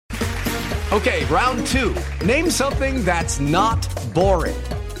Okay, round two. Name something that's not boring.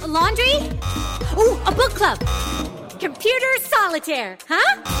 A laundry? Ooh, a book club. Computer solitaire,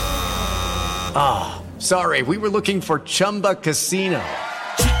 huh? Ah, sorry, we were looking for Chumba Casino.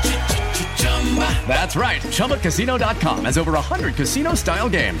 That's right, ChumbaCasino.com has over 100 casino-style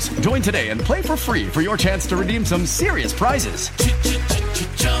games. Join today and play for free for your chance to redeem some serious prizes.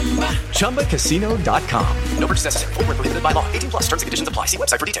 ChumbaCasino.com. No purchase necessary. Void where prohibited by law. 18 plus. Terms and conditions apply. See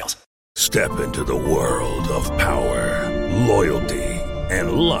website for details. Step into the world of power, loyalty,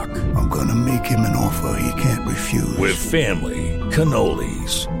 and luck. I'm gonna make him an offer he can't refuse. With family,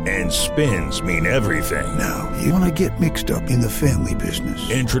 cannolis, and spins mean everything. Now, you wanna get mixed up in the family business.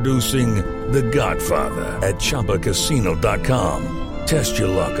 Introducing The Godfather at ChumbaCasino.com. Test your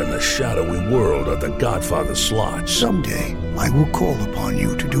luck in the shadowy world of The Godfather slot. Someday, I will call upon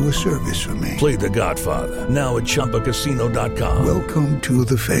you to do a service for me. Play The Godfather now at ChumbaCasino.com. Welcome to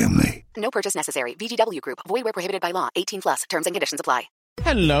the family. No purchase necessary. VGW Group. Void where prohibited by law. 18 plus. Terms and conditions apply.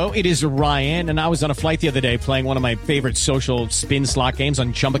 Hello, it is Ryan, and I was on a flight the other day playing one of my favorite social spin slot games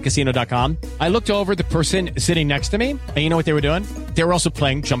on ChumbaCasino.com. I looked over at the person sitting next to me, and you know what they were doing? They were also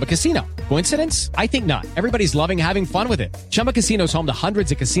playing Chumba Casino. Coincidence? I think not. Everybody's loving having fun with it. Chumba Casino is home to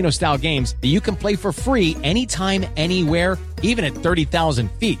hundreds of casino-style games that you can play for free anytime, anywhere, even at 30,000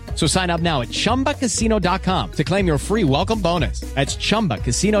 feet. So sign up now at ChumbaCasino.com to claim your free welcome bonus. That's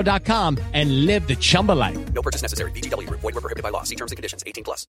ChumbaCasino.com and live the Chumba life. No purchase necessary. VGW Group. Void where prohibited by law. See terms and conditions. 18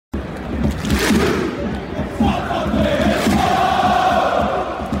 plus.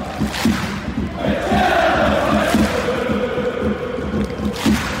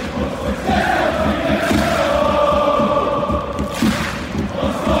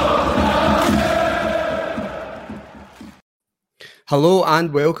 Hello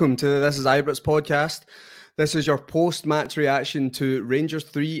and welcome to This is Ibrox podcast. This is your post-match reaction to Rangers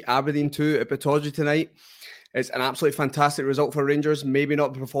 3, Aberdeen 2 at Pittodrie tonight. It's an absolutely fantastic result for Rangers. Maybe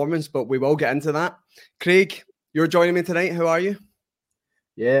not the performance, but we will get into that. Craig, you're joining me tonight. How are you?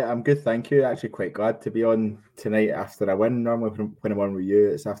 Yeah, I'm good, thank you. Actually quite glad to be on tonight after a win. Normally when I'm on with you,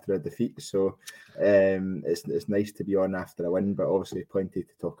 it's after a defeat. So it's nice to be on after a win, but obviously plenty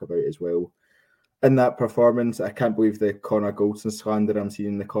to talk about as well. In that performance, I can't believe the Connor Goldson slander I'm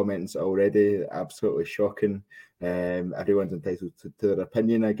seeing in the comments already. Absolutely shocking. Everyone's entitled to their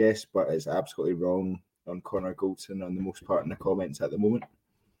opinion, I guess, but it's absolutely wrong on Connor Goldson on the most part in the comments at the moment.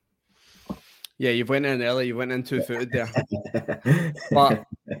 Yeah, you've went in early. You went in 2-footed there. But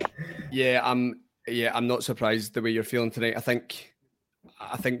I'm not surprised the way you're feeling tonight. I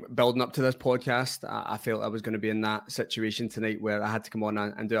think building up to this podcast, I felt I was going to be in that situation tonight where I had to come on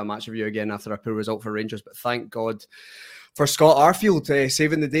and do a match review again after a poor result for Rangers. But thank God for Scott Arfield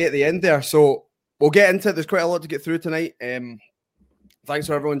saving the day at the end there. So we'll get into it. There's quite a lot to get through tonight. Thanks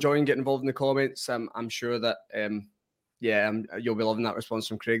for everyone joining, getting involved in the comments. I'm sure that you'll be loving that response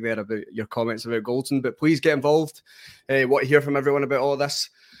from Craig there about your comments about Goldson. But please get involved. Want to hear from everyone about all of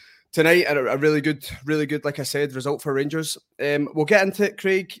this. Tonight, a really good, like I said, result for Rangers. We'll get into it,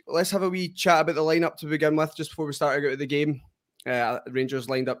 Craig. Let's have a wee chat about the lineup to begin with, just before we start out of the game. Rangers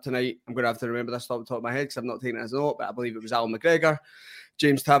lined up tonight. I'm going to have to remember this off the top of my head because I've not taken it as a note, but I believe it was Alan McGregor,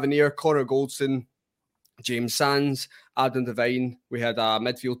 James Tavernier, Connor Goldson, James Sands, Adam Devine. We had a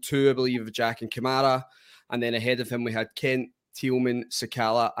midfield two, I believe, of Jack and Kamara. And then ahead of him, we had Kent, Thielman,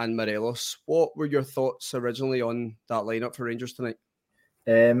 Sakala and Morelos. What were your thoughts originally on that lineup for Rangers tonight?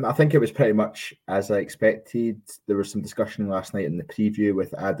 I think it was pretty much as I expected. There was some discussion last night in the preview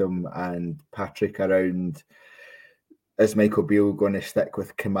with Adam and Patrick around, is Michael Beale going to stick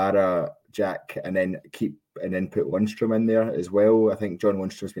with Kamara, Jack, and then put Lundstrom in there as well? I think John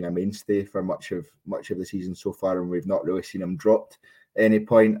Lundstrom's been a mainstay for much of the season so far, and we've not really seen him dropped at any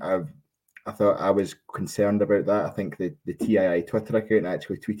point. I thought I was concerned about that. I think the TII Twitter account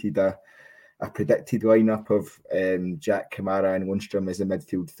actually tweeted a predicted lineup of Jack, Kamara and Lundstrom as the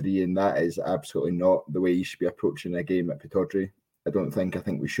midfield three, and that is absolutely not the way you should be approaching a game at Pittodrie. I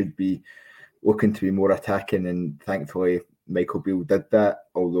think we should be looking to be more attacking, and thankfully Michael Beale did that,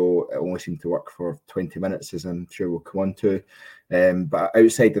 although it only seemed to work for 20 minutes, as I'm sure we'll come on to. But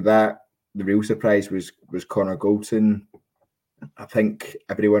outside of that, the real surprise was Connor Goldson. I think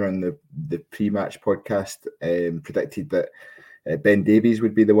everyone on the pre-match podcast predicted that Ben Davies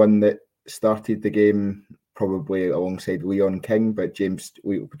would be the one that started the game, probably alongside Leon King, but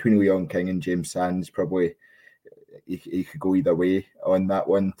between Leon King and James Sands, probably he could go either way on that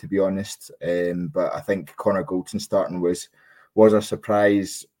one, to be honest. But I think Connor Goldson starting was a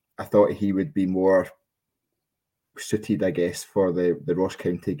surprise. I thought he would be more suited, I guess, for the Ross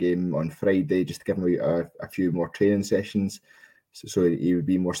County game on Friday, just to give him a few more training sessions. So he would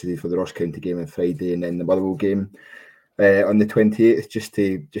be more suited for the Ross County game on Friday, and then the Motherwell game on the 28th, just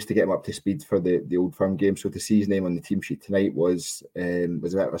to get him up to speed for the Old Firm game. So to see his name on the team sheet tonight was a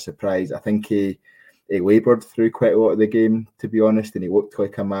bit of a surprise. I think he laboured through quite a lot of the game, to be honest, and he looked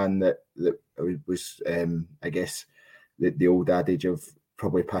like a man that was, I guess, the old adage of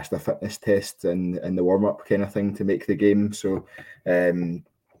probably passed a fitness test and the warm-up kind of thing to make the game. So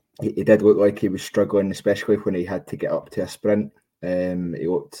he did look like he was struggling, especially when he had to get up to a sprint. He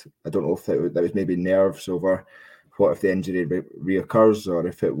looked, I don't know if that was maybe nerves over what if the injury reoccurs, or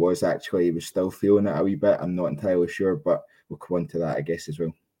if it was actually he was still feeling it a wee bit. I'm not entirely sure, but we'll come on to that, I guess, as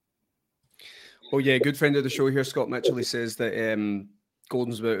well. Oh yeah, good friend of the show here, Scott Mitchell, he says that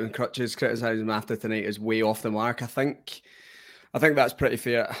Golden's about and crutches, criticising him after tonight is way off the mark. I think that's pretty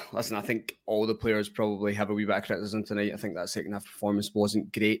fair. Listen, I think all the players probably have a wee bit of criticism tonight. I think that second half performance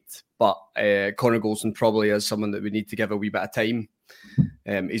wasn't great, but Connor Goldson probably is someone that we need to give a wee bit of time.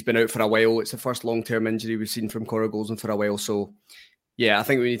 He's been out for a while. It's the first long-term injury we've seen from Connor Goldson for a while. So, yeah, I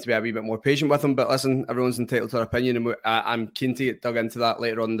think we need to be a wee bit more patient with him. But listen, everyone's entitled to their opinion, and I'm keen to get dug into that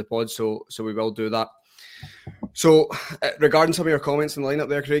later on in the pod, so we will do that. So, regarding some of your comments in the lineup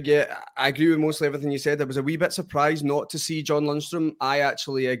there, Craig, yeah, I agree with mostly everything you said. I was a wee bit surprised not to see John Lundstram. I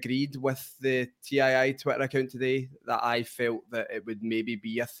actually agreed with the TII Twitter account today that I felt that it would maybe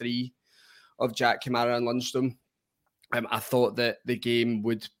be a 3 of Jack Kamara and Lundstram. I thought that the game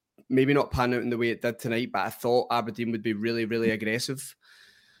would maybe not pan out in the way it did tonight, but I thought Aberdeen would be really, really aggressive.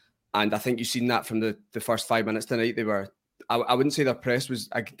 And I think you've seen that from the first 5 minutes tonight. They were, I wouldn't say their press was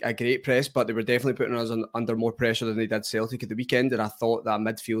a great press, but they were definitely putting us under more pressure than they did Celtic at the weekend. And I thought that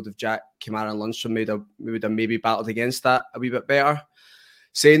midfield of Jack, Kamara and Lundstram we would have maybe battled against that a wee bit better.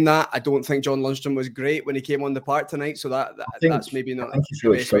 Saying that, I don't think John Lundstram was great when he came on the park tonight. So that's maybe not the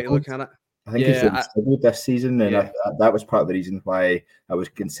best way to look at it. I think he's really struggled this season, and that was part of the reason why I was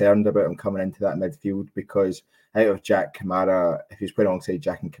concerned about him coming into that midfield, because out of Jack Kamara, if he's playing alongside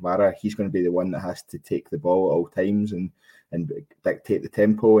Jack and Kamara, he's going to be the one that has to take the ball at all times and dictate the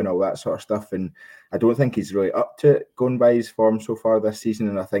tempo and all that sort of stuff. And I don't think he's really up to it going by his form so far this season.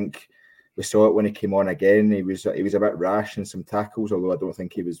 And I think we saw it when he came on again. He was a bit rash in some tackles, although I don't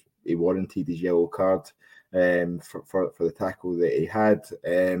think he warranted his yellow card for the tackle that he had.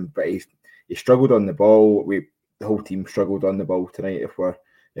 But he struggled on the ball. The whole team struggled on the ball tonight, if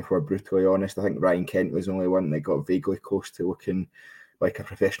we're brutally honest. I think Ryan Kent was the only one that got vaguely close to looking like a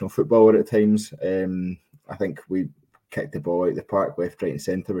professional footballer at times. I think we kicked the ball out the park, left, right and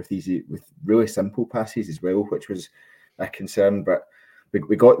centre with really simple passes as well, which was a concern. But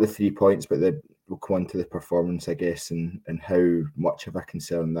we got the 3 points, but we'll come on to the performance, I guess, and how much of a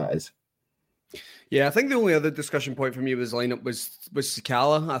concern that is. Yeah, I think the only other discussion point for me was lineup was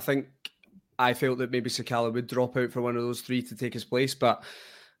Sakala. I felt that maybe Sakala would drop out for one of those 3 to take his place, but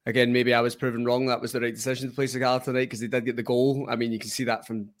again, maybe I was proven wrong. That was the right decision to play Sakala tonight because he did get the goal. I mean, you can see that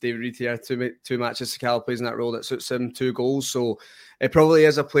from David Reid here. Two matches Sakala plays in that role that suits him, 2 goals. So it probably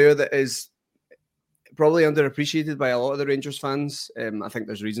is a player that is probably underappreciated by a lot of the Rangers fans. I think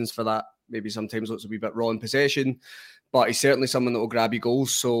there's reasons for that. Maybe sometimes looks a wee bit raw in possession, but he's certainly someone that will grab you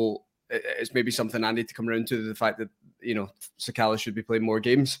goals. So it's maybe something I need to come around to, the fact that, you know, Sakala should be playing more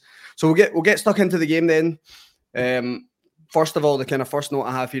games. So we'll get stuck into the game then. First of all, the kind of first note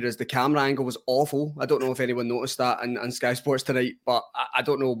I have here is the camera angle was awful. I don't know if anyone noticed that on Sky Sports tonight, but I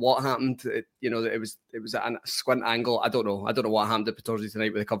don't know what happened. It was at a squint angle. I don't know what happened at Pittodrie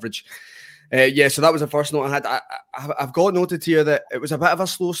tonight with the coverage. So that was the first note I had. I've got noted here that it was a bit of a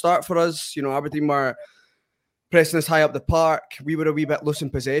slow start for us. You know, Aberdeen were pressing us high up the park. We were a wee bit loose in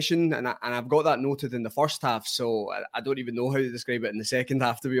possession, and I've got that noted in the first half. So I don't even know how to describe it in the second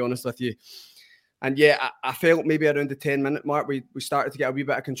half, to be honest with you. And yeah, I felt maybe around the 10-minute mark, we started to get a wee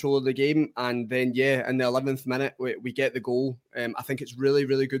bit of control of the game. And then, in the 11th minute, we get the goal. I think it's really,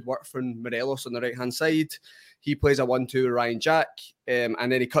 really good work from Morelos on the right-hand side. He plays a 1-2 with Ryan Jack. And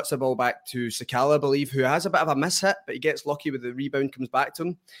then he cuts the ball back to Sakala, I believe, who has a bit of a miss hit, but he gets lucky with the rebound, comes back to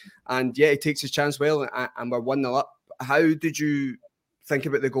him. And he takes his chance well, and we're 1-0 up. How did you think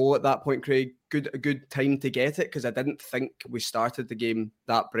about the goal at that point, Craig? A good time to get it? Because I didn't think we started the game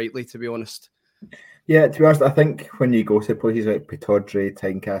that brightly, to be honest. Yeah, to be honest, I think when you go to places like Pittodrie,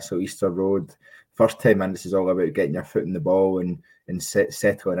 Tynecastle, Easter Road, first 10 minutes is all about getting your foot in the ball and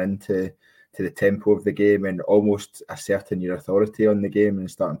settling into the tempo of the game and almost asserting your authority on the game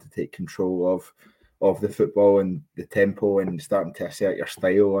and starting to take control of the football and the tempo and starting to assert your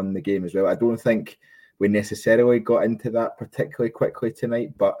style on the game as well. I don't think we necessarily got into that particularly quickly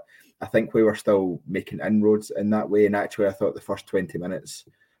tonight, but I think we were still making inroads in that way. And actually, I thought the first 20 minutes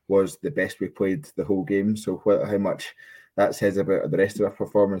was the best we played the whole game. So how much that says about the rest of our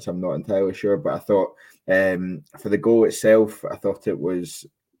performance, I'm not entirely sure. But I thought for the goal itself, I thought it was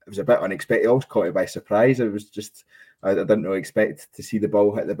a bit unexpected. I was caught it by surprise. It was just I didn't really expect to see the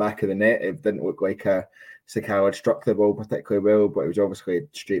ball hit the back of the net. It didn't look like Sakala had struck the ball particularly well, but it was obviously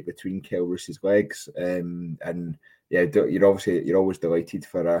straight between Kyle Roos's legs. And yeah, you're always delighted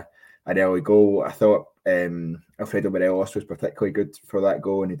for an early goal. I thought Alfredo Morelos was particularly good for that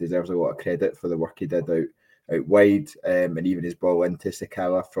goal, and he deserves a lot of credit for the work he did out wide, and even his ball into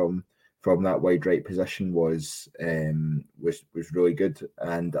Sakala from that wide right position was really good.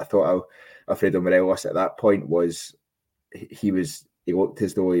 And I thought Alfredo Morelos at that point he looked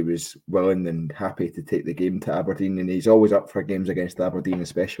as though he was willing and happy to take the game to Aberdeen, and he's always up for games against Aberdeen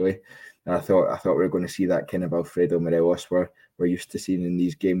especially. And I thought we were going to see that kind of Alfredo Morelos we're used to seeing in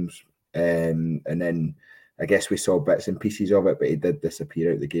these games. And then I guess we saw bits and pieces of it, but he did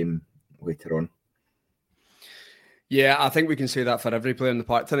disappear out the game later on. Yeah, I think we can say that for every player in the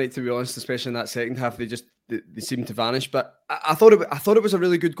park tonight, to be honest, especially in that second half. They seemed to vanish. But I thought it was a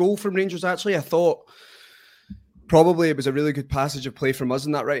really good goal from Rangers, actually. I thought probably it was a really good passage of play from us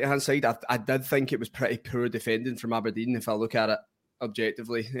on that right-hand side. I did think it was pretty poor defending from Aberdeen, if I look at it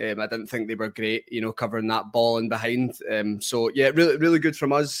objectively. I didn't think they were great, covering that ball in behind. So, yeah, really, really good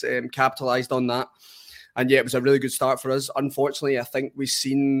from us, capitalised on that. And, yeah, it was a really good start for us. Unfortunately, I think we've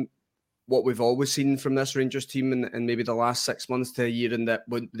seen what we've always seen from this Rangers team in maybe the last 6 months to a year, in that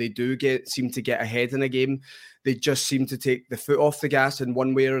when they do seem to get ahead in a game, they just seem to take the foot off the gas in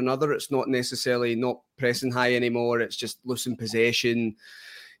one way or another. It's not necessarily not pressing high anymore. It's just losing possession,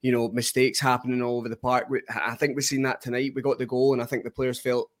 mistakes happening all over the park. I think we've seen that tonight. We got the goal, and I think the players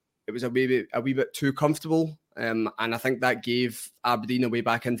felt it was a wee bit too comfortable. And I think that gave Aberdeen a way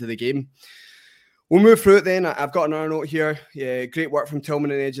back into the game. We'll move through it then. I've got another note here. Yeah, great work from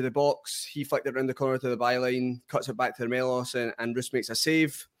Tillman on the edge of the box. He flicked it around the corner to the byline, cuts it back to Morelos, and Roos makes a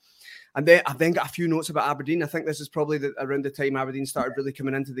save. And then I've then got a few notes about Aberdeen. I think this is probably around the time Aberdeen started really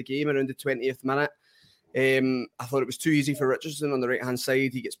coming into the game, around the 20th minute. I thought it was too easy for Richardson on the right-hand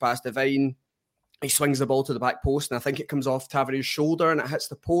side. He gets past Devine. He swings the ball to the back post, and I think it comes off Tavere's shoulder and it hits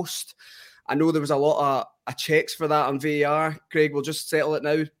the post. I know there was a lot of checks for that on VAR. Craig, we'll just settle it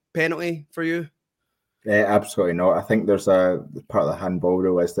now. Penalty for you? Absolutely not. I think there's a part of the handball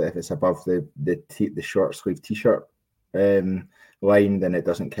rule is that if it's above the short sleeve t-shirt line, then it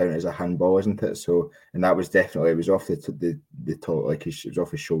doesn't count as a handball, isn't it? So, and that was definitely, it was off the top, like it was off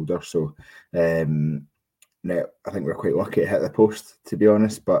his shoulder. So, no, I think we're quite lucky to hit the post, to be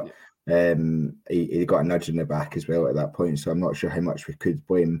honest. But he got a nudge in the back as well at that point. So I'm not sure how much we could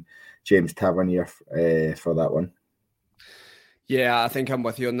blame James Tavernier for that one. Yeah, I think I'm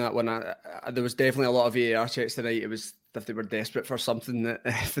with you on that one. There was definitely a lot of VAR checks tonight. It was if they were desperate for something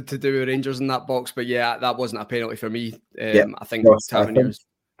to do with Rangers in that box. But yeah, that wasn't a penalty for me. I think Tavernier's...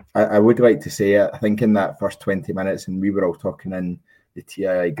 I would like to say it. I think in that first 20 minutes, and we were all talking in the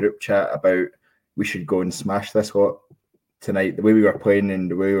TII group chat about we should go and smash this lot tonight. The way we were playing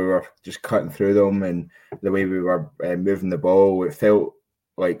and the way we were just cutting through them and the way we were moving the ball, it felt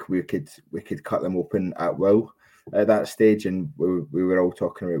like we could cut them open at will at that stage, and we were all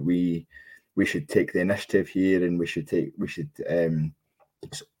talking about we should take the initiative here, and we should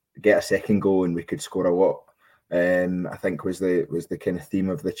get a second goal, and we could score a lot. I think was the kind of theme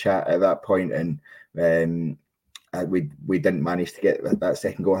of the chat at that point, and we didn't manage to get that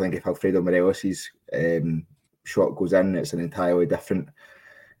second goal. I think if Alfredo Morelos' shot goes in, it's an entirely different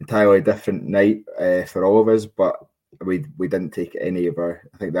night for all of us. But we didn't take any of our.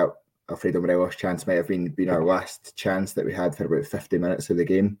 I think that Alfredo Morelos chance might have been our last chance that we had for about 50 minutes of the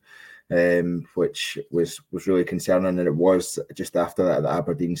game, which was really concerning. And it was just after that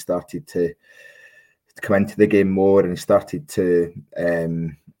Aberdeen started to come into the game more and started to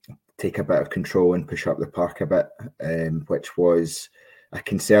take a bit of control and push up the park a bit, which was a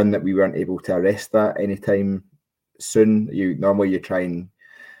concern that we weren't able to arrest that anytime soon. Normally you try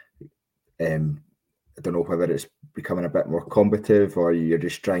and I don't know whether it's becoming a bit more combative or you're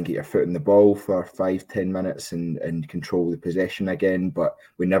just trying to get your foot in the ball for 5-10 minutes and control the possession again, but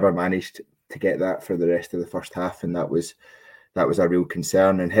we never managed to get that for the rest of the first half, and that was a real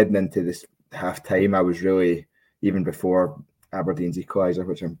concern. And heading into this half time, I was really, even before Aberdeen's equaliser,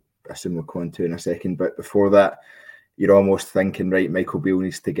 which I assume we'll go into in a second, but before that, you're almost thinking, right, Michael Beale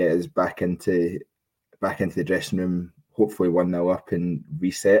needs to get us back into the dressing room, hopefully 1-0 up and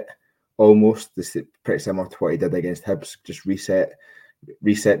reset. Almost this is pretty similar to what he did against Hibs, just reset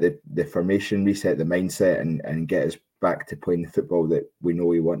the formation, reset the mindset, and get us back to playing the football that we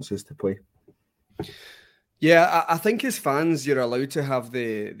know he wants us to play. Yeah, I think as fans, you're allowed to have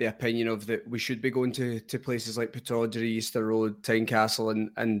the opinion of that we should be going to places like Pittodrie, Easter Road, Tynecastle,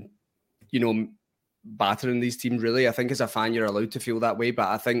 and battering these teams. Really, I think as a fan, you're allowed to feel that way. But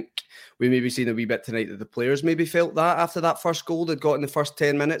I think we maybe seen a wee bit tonight that the players maybe felt that after that first goal they'd got in the first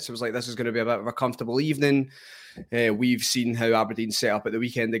 10 minutes. It was like, this is going to be a bit of a comfortable evening. We've seen how Aberdeen set up at the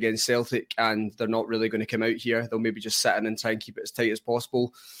weekend against Celtic, and they're not really going to come out here. They'll maybe just sit in and try and keep it as tight as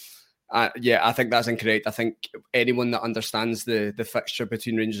possible. I think that's incorrect. I think anyone that understands the fixture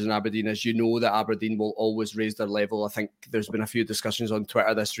between Rangers and Aberdeen is, that Aberdeen will always raise their level. I think there's been a few discussions on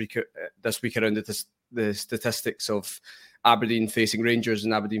Twitter this week around the statistics of Aberdeen facing Rangers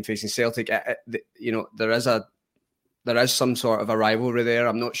and Aberdeen facing Celtic. There is some sort of a rivalry there.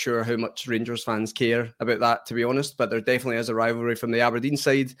 I'm not sure how much Rangers fans care about that, to be honest, but there definitely is a rivalry from the Aberdeen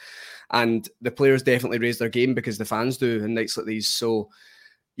side, and the players definitely raise their game because the fans do in nights like these. So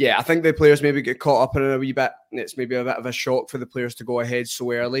yeah, I think the players maybe get caught up in it a wee bit. It's maybe a bit of a shock for the players to go ahead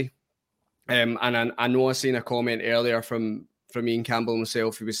so early. And I know I seen a comment earlier from Ian Campbell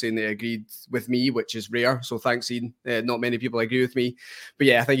himself, who was saying they agreed with me, which is rare. So thanks, Ian. Not many people agree with me. But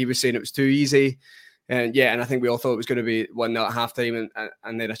yeah, I think he was saying it was too easy. And I think we all thought it was going to be 1-0 at halftime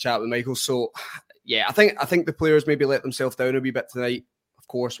and then a chat with Michael. So yeah, I think the players maybe let themselves down a wee bit tonight. Of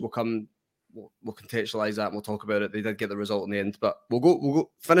course, we'll contextualise that and we'll talk about it. They did get the result in the end, but we'll go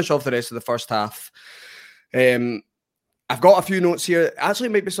finish off the rest of the first half. I've got a few notes here. Actually,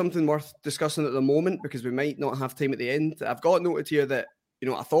 it might be something worth discussing at the moment because we might not have time at the end. I've got noted here that,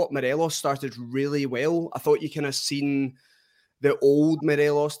 I thought Morelos started really well. I thought you kind of seen the old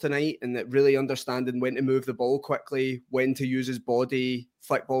Morelos tonight, and that really understanding when to move the ball quickly, when to use his body,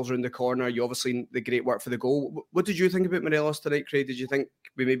 flick balls around the corner. You obviously seen the great work for the goal. What did you think about Morelos tonight, Craig? Did you think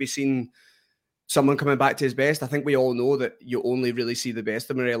we maybe seen someone coming back to his best? I think we all know that you only really see the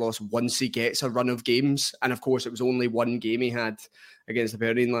best of Morelos once he gets a run of games. And of course, it was only one game he had against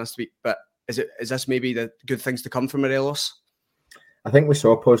Aberdeen last week. But is this maybe the good things to come from Morelos? I think we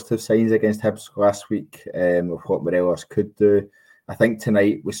saw positive signs against Hibs last week of what Morelos could do. I think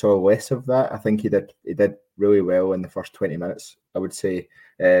tonight we saw less of that. I think he did really well in the first 20 minutes, I would say,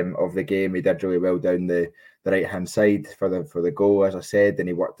 of the game. He did really well down the right-hand side for the goal, as I said, and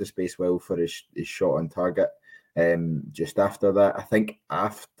he worked the space well for his shot on target. Just after that, I think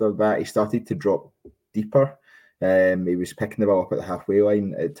after that, he started to drop deeper. He was picking the ball up at the halfway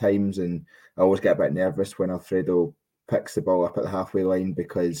line at times, and I always get a bit nervous when Alfredo picks the ball up at the halfway line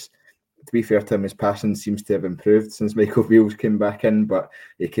because, to be fair to him, his passing seems to have improved since Michael Beale's came back in, but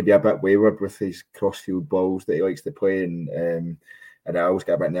he can be a bit wayward with his cross-field balls that he likes to play, and I always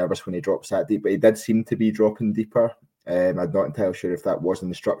get a bit nervous when he drops that deep, but he did seem to be dropping deeper. I'm not entirely sure if that was an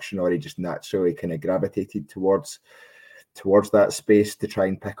instruction or he just naturally kind of gravitated towards that space to try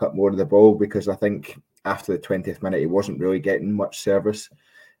and pick up more of the ball, because I think after the 20th minute he wasn't really getting much service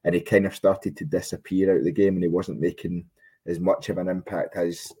and he kind of started to disappear out of the game, and he wasn't making as much of an impact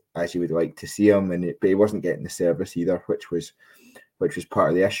as you would like to see him, but he wasn't getting the service either, which was part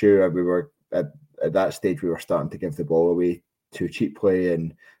of the issue. We were at that stage we were starting to give the ball away too cheaply,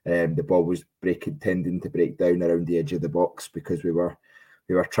 and the ball was tending to break down around the edge of the box because we were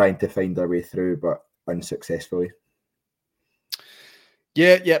trying to find our way through, but unsuccessfully.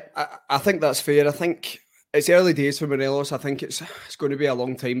 Yeah, I think that's fair. I think it's early days for Morelos. I think it's going to be a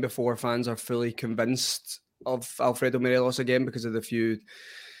long time before fans are fully convinced of Alfredo Morelos again because of the few,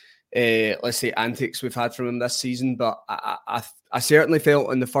 let's say, antics we've had from him this season. But I certainly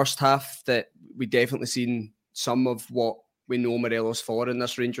felt in the first half that we definitely seen some of what we know Morelos for in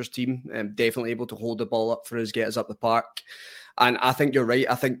this Rangers team. Definitely able to hold the ball up for his getters up the park. And I think you're right.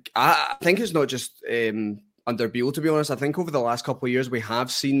 I think it's not just under Beale, to be honest. I think over the last couple of years, we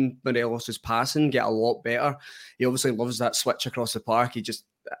have seen Morelos' passing get a lot better. He obviously loves that switch across the park. He's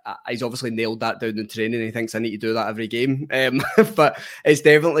obviously nailed that down in training. He thinks I need to do that every game. But it's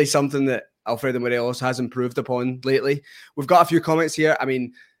definitely something that Alfredo Morelos has improved upon lately. We've got a few comments here. I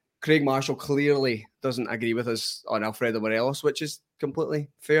mean, Craig Marshall clearly doesn't agree with us on Alfredo Morelos, which is completely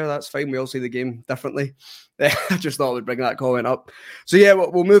fair. That's fine. We all see the game differently. I just thought I would bring that comment up. So yeah,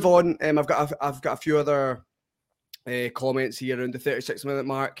 we'll move on. I've got a few other comments here around the 36-minute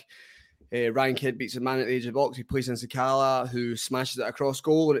mark. Ryan Kidd beats a man at the edge of the box. He plays in Sakala, who smashes it across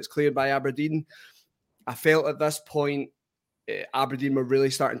goal, and it's cleared by Aberdeen. I felt at this point Aberdeen were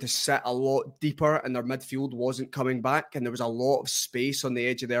really starting to sit a lot deeper and their midfield wasn't coming back, and there was a lot of space on the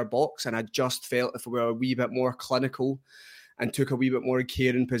edge of their box, and I just felt if we were a wee bit more clinical and took a wee bit more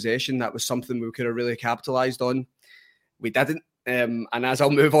care in possession, that was something we could have really capitalised on. We didn't. And as I'll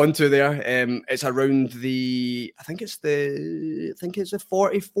move on to there, it's around I think it's the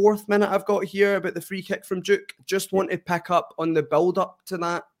 44th minute I've got here about the free kick from Duke. Just want to pick up on the build up to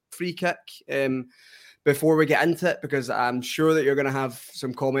that free kick before we get into it, because I'm sure that you're going to have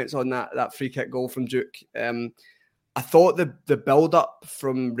some comments on that free kick goal from Duke. I thought the build up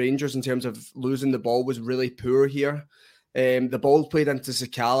from Rangers in terms of losing the ball was really poor here. The ball played into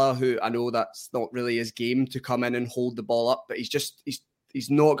Sakala, who I know that's not really his game to come in and hold the ball up, but he's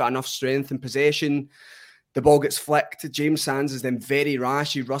not got enough strength in possession. The ball gets flicked. James Sands is then very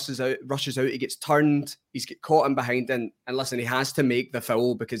rash. He rushes out. He gets turned. He's get caught in behind, and listen, he has to make the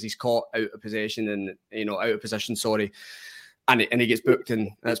foul because he's caught out of possession and out of position. Sorry, and he gets booked,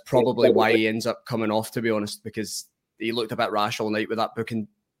 and that's probably why he ends up coming off. To be honest, because he looked a bit rash all night with that booking.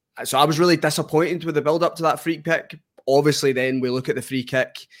 So I was really disappointed with the build up to that free kick. Obviously, then we look at the free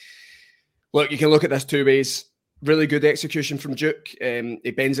kick. Look, you can look at this two ways. Really good execution from Duke.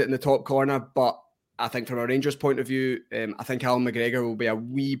 He bends it in the top corner, but I think from a Rangers point of view, I think Alan McGregor will be a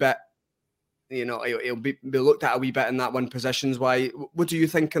wee bit, he'll be looked at a wee bit in that one positions-wise. What do you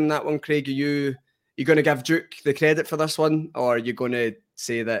think in that one, Craig? Are you going to give Duke the credit for this one, or are you going to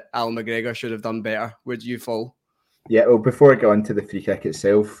say that Alan McGregor should have done better? Where do you fall? Yeah, well, before I get on to the free kick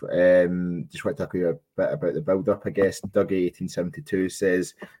itself, just want to talk a bit about the build-up, I guess. Dougie 1872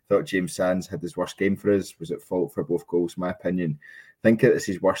 says, thought James Sands had his worst game for us, was at fault for both goals, in my opinion. I think it's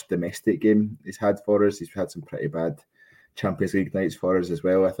his worst domestic game he's had for us. He's had some pretty bad Champions League nights for us as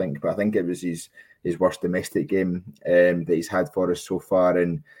well, I think. But I think it was his worst domestic game that he's had for us so far.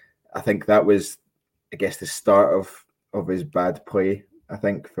 And I think that was, I guess, the start of his bad play. I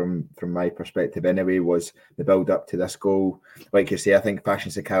think from my perspective anyway, was the build up to this goal. Like you say, I think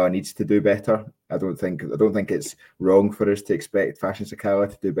Fashion Sakala needs to do better. I don't think it's wrong for us to expect Fashion Sakala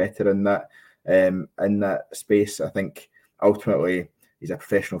to do better in that space. I think ultimately he's a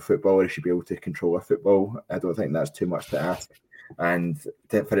professional footballer. He should be able to control a football. I don't think that's too much to ask. And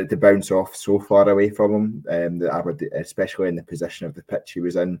for it to bounce off so far away from him, especially in the position of the pitch he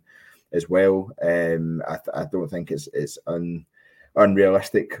was in as well, I don't think it's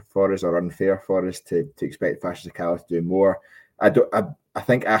unrealistic for us or unfair for us to expect Fashion Sakala to do more. I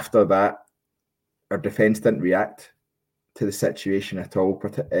think after that, our defence didn't react to the situation at all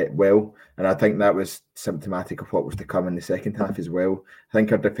well, and I think that was symptomatic of what was to come in the second half as well. I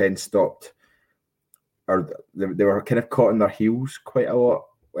think our defence stopped, or they were kind of caught on their heels quite a lot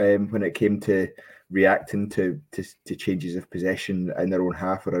when it came to reacting to changes of possession in their own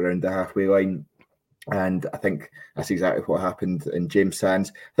half or around the halfway line. And I think that's exactly what happened in James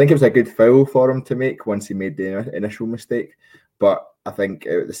Sands. I think it was a good foul for him to make once he made the initial mistake, but I think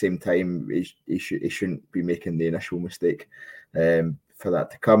at the same time he shouldn't be making the initial mistake for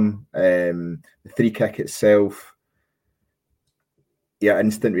that to come. The free kick itself,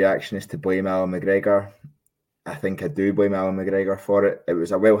 instant reaction is to blame Alan McGregor. I think I do blame Alan McGregor for it. It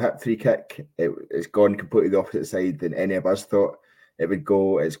was a well-hit free kick. It's gone completely the opposite side than any of us thought it would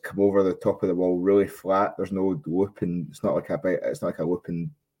go. It's come over the top of the wall really flat. There's no loop, and it's not like a loop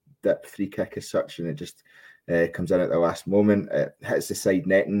and dip free kick as such, and it just comes in at the last moment. It hits the side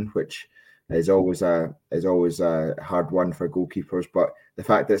netting, which is always a hard one for goalkeepers. But the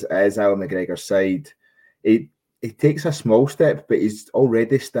fact that it is Alan McGregor's side, he takes a small step, but he's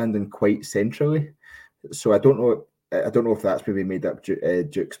already standing quite centrally. So I don't know if that's maybe made up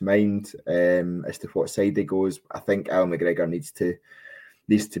Duke's mind as to what side he goes. I think Alan McGregor needs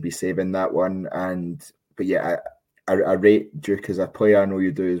to be saving that one. But I rate Duke as a player. I know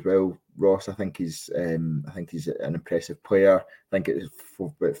you do as well, Ross. I think he's an impressive player. I think it was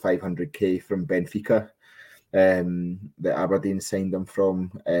for about 500k from Benfica that Aberdeen signed him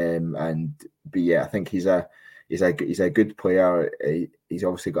from. I think he's a good player. He's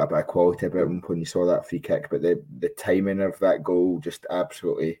obviously got a bit of quality about him when you saw that free kick, but the timing of that goal just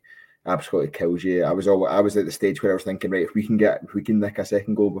absolutely kills you. I was at the stage where I was thinking, right, if we can nick a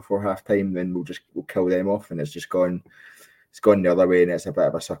second goal before half time, then we'll kill them off, and it's gone the other way, and it's a bit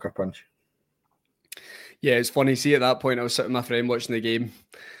of a sucker punch. Yeah, it's funny. See, at that point, I was sitting with my friend watching the game,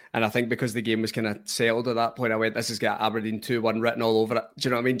 and I think because the game was kind of settled at that point, I went, this has got Aberdeen 2-1 written all over it. Do you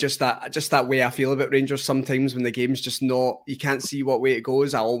know what I mean? Just that way I feel about Rangers sometimes when the game's just not, you can't see what way it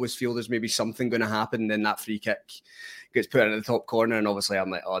goes. I always feel there's maybe something going to happen, and then that free kick gets put into the top corner, and obviously I'm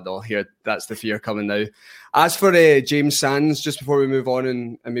like, oh no, here, that's the fear coming now. As for James Sands, just before we move on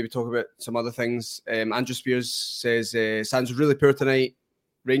and maybe talk about some other things, Andrew Spears says, Sands was really poor tonight.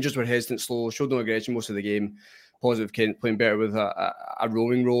 Rangers were hesitant, slow, showed no aggression most of the game. Positive Kent playing better with a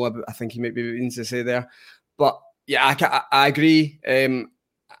roaming role, I think he might be needs to say there. But yeah, I agree.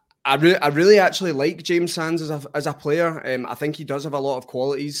 I really actually like James Sands as a player. I think he does have a lot of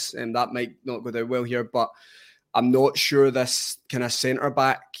qualities, and that might not go down well here, but I'm not sure this kind of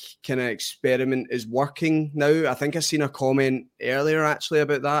centre-back kind of experiment is working now. I think I seen a comment earlier actually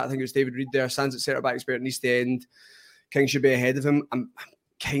about that. I think it was David Reed there. Sands at centre-back experiment needs to end. King should be ahead of him. I'm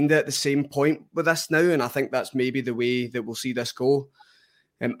kind of at the same point with this now, and I think that's maybe the way that we'll see this go.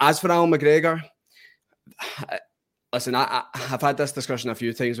 As for Al McGregor, listen, I've had this discussion a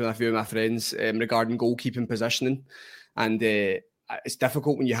few times with a few of my friends regarding goalkeeping positioning, and it's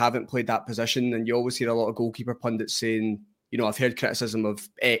difficult when you haven't played that position, and you always hear a lot of goalkeeper pundits saying, you know, I've heard criticism of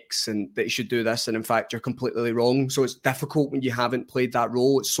X and that you should do this, and in fact, you're completely wrong. So it's difficult when you haven't played that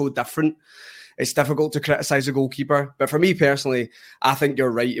role. It's so different. It's difficult to criticise a goalkeeper. But for me personally, I think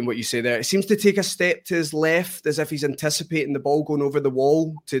you're right in what you say there. It seems to take a step to his left as if he's anticipating the ball going over the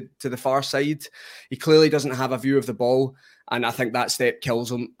wall to the far side. He clearly doesn't have a view of the ball, and I think that step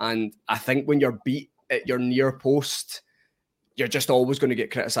kills him. And I think when you're beat at your near post, you're just always going to get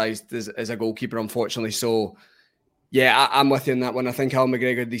criticised as a goalkeeper, unfortunately. So, yeah, I'm with you on that one. I think Al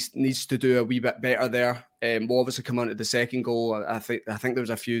McGregor needs to do a wee bit better there. We'll obviously come on to the second goal. I think there was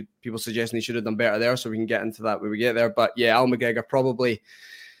a few people suggesting he should have done better there, so we can get into that when we get there. But yeah, Al McGregor probably,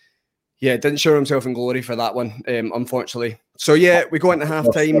 didn't show himself in glory for that one, unfortunately. So yeah, we go into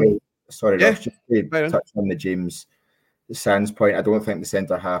half time. Sorry, yeah. Just to touch on the James Sands point. I don't think the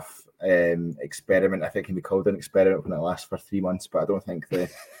centre half experiment, if it can be called an experiment when it lasts for 3 months, but I don't think the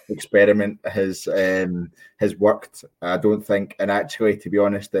experiment has worked. I don't think, and actually, to be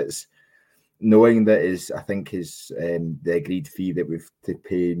honest, it's knowing that the agreed fee that we've to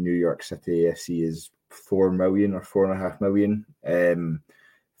pay New York City AFC is 4 million or 4.5 million.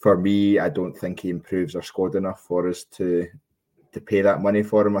 For me, I don't think he improves our squad enough for us to pay that money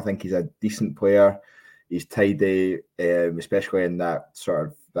for him. I think he's a decent player. He's tidy, especially in that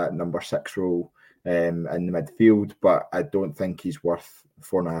that number 6 role in the midfield. But I don't think he's worth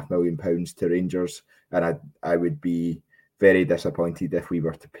 £4.5 million to Rangers, and I would be very disappointed if we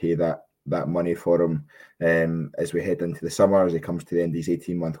were to pay that money for him as we head into the summer, as he comes to the end of his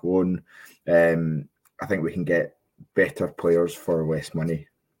 18-month loan. I think we can get better players for less money.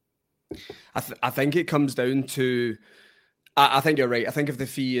 I think it comes down to, I think you're right. I think if the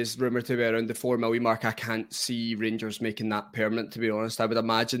fee is rumoured to be around the 4 million mark, I can't see Rangers making that permanent, to be honest. I would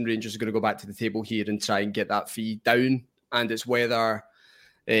imagine Rangers are going to go back to the table here and try and get that fee down. And it's whether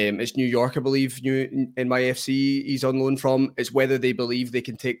it's New York, I believe, in my FC he's on loan from. It's whether they believe they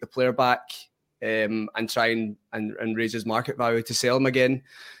can take the player back and try and raise his market value to sell him again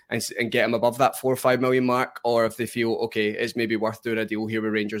and get him above that 4 or 5 million mark, or if they feel, okay, it's maybe worth doing a deal here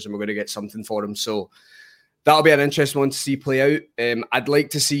with Rangers and we're going to get something for him. So that'll be an interesting one to see play out. I'd like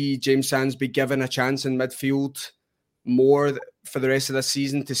to see James Sands be given a chance in midfield more for the rest of this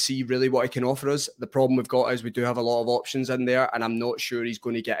season to see really what he can offer us. The problem we've got is we do have a lot of options in there, and I'm not sure he's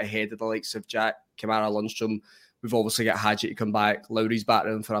going to get ahead of the likes of Jack, Kamara, Lundstrom. We've obviously got Hadji to come back. Lowry's back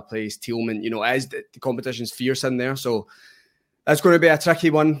around for a place. Tillman, the competition's fierce in there, so that's going to be a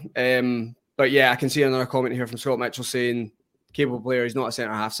tricky one. But yeah, I can see another comment here from Scott Mitchell saying, capable player, he's not a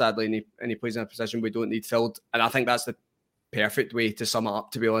centre-half, sadly, and he plays in a position we don't need filled. And I think that's the perfect way to sum it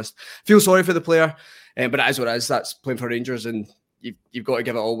up, to be honest. Feel sorry for the player, but it is what it is. That's playing for Rangers, and you've got to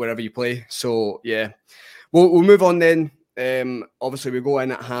give it all wherever you play. So, yeah. We'll move on then. Obviously, we go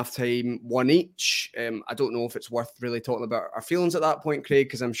in at half-time, 1 each. I don't know if it's worth really talking about our feelings at that point, Craig,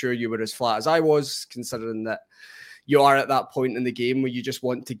 because I'm sure you were as flat as I was, considering that you are at that point in the game where you just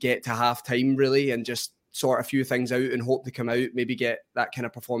want to get to half-time, really, and just sort a few things out and hope to come out, maybe get that kind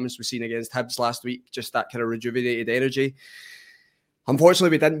of performance we've seen against Hibs last week, just that kind of rejuvenated energy.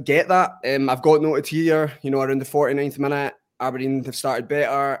 Unfortunately, we didn't get that. I've got noted here, around the 49th minute, Aberdeen have started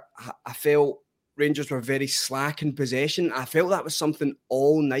better. I felt Rangers were very slack in possession. I felt that was something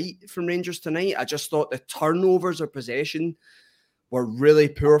all night from Rangers tonight. I just thought the turnovers of possession were really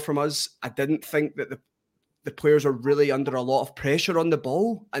poor from us. I didn't think that the players are really under a lot of pressure on the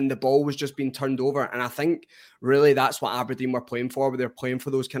ball, and the ball was just being turned over. And I think really that's what Aberdeen were playing for. They're playing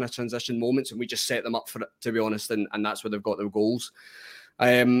for those kind of transition moments, and we just set them up for it, to be honest. And that's where they've got their goals.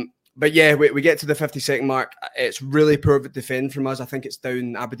 But yeah, we get to the 52nd mark. It's really poor defend from us. I think it's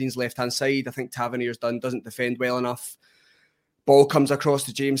down Aberdeen's left-hand side. I think Tavernier's doesn't defend well enough. Ball comes across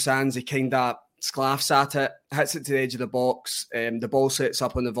to James Sands. He kind of sclaffs at it, hits it to the edge of the box. The ball sets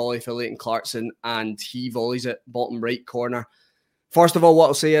up on the volley for Leighton Clarkson, and he volleys it bottom right corner. First of all, what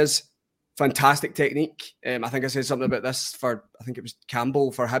I'll say is fantastic technique. I think I said something about this I think it was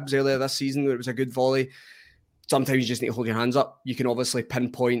Campbell for Hibs earlier this season, where it was a good volley. Sometimes you just need to hold your hands up. You can obviously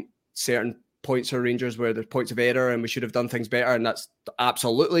pinpoint certain points for Rangers where there's points of error and we should have done things better, and that's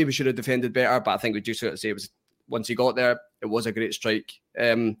absolutely, we should have defended better, but I think we just got to say it was, once he got there, it was a great strike.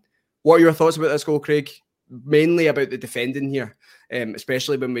 What are your thoughts about this goal, Craig? Mainly about the defending here,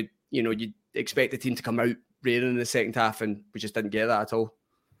 especially when we, you expect the team to come out raring in the second half, and we just didn't get that at all.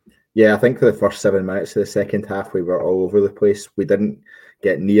 Yeah, I think for the first 7 minutes of the second half, we were all over the place. We didn't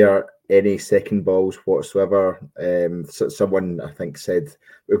get near any second balls whatsoever. So someone, I think, said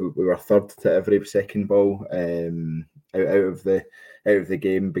we were third to every second ball out of the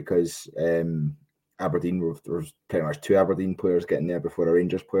game, because Aberdeen, there was pretty much 2 Aberdeen players getting there before a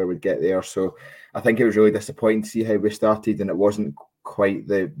Rangers player would get there. So I think it was really disappointing to see how we started, and it wasn't quite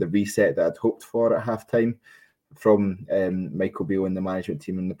the reset that I'd hoped for at halftime from Michael Beale and the management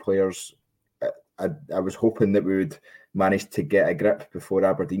team and the players. I was hoping that we would manage to get a grip before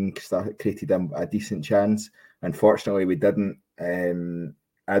Aberdeen created a decent chance. Unfortunately, we didn't.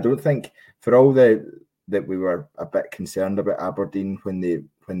 I don't think, for all that we were a bit concerned about Aberdeen when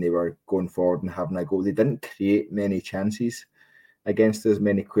they were going forward and having a goal, they didn't create many chances against us,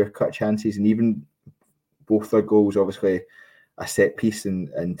 many clear-cut chances, and even both their goals, obviously a set piece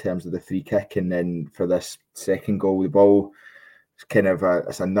in terms of the free kick, and then for this second goal, the ball is kind of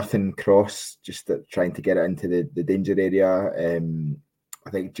it's a nothing cross, just trying to get it into the danger area. I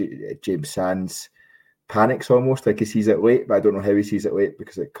think James Sands panics almost, like he sees it late, but I don't know how he sees it late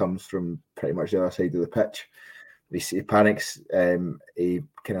because it comes from pretty much the other side of the pitch. He panics, he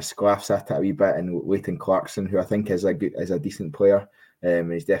kind of sclaffs at it a wee bit, and Leighton Clarkson, who I think is a decent player,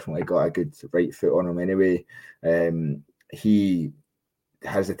 he's definitely got a good right foot on him anyway. He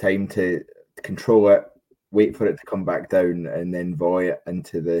has the time to control it, wait for it to come back down, and then volley it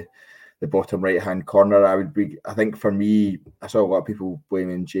into the bottom right-hand corner. I think for me, I saw a lot of people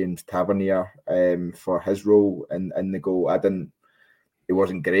blaming James Tavernier for his role in the goal. It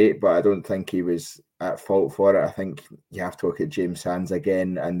wasn't great, but I don't think he was at fault for it. I think you have to look at James Sands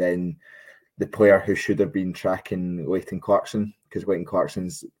again, and then the player who should have been tracking Leighton Clarkson, because Leighton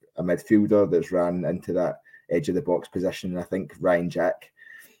Clarkson's a midfielder that's ran into that edge of the box position. And I think Ryan Jack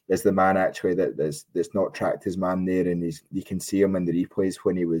is the man actually that's not tracked his man there, and you can see him in the replays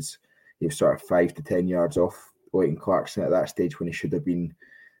when he was sort of 5 to 10 yards off Leighton Clarkson at that stage when he should have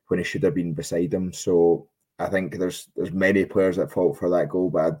been beside him. So I think there's many players at fault for that goal,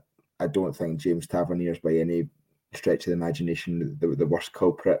 but I don't think James Tavernier's by any stretch of the imagination the worst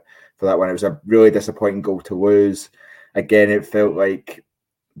culprit for that one. It was a really disappointing goal to lose. Again, it felt like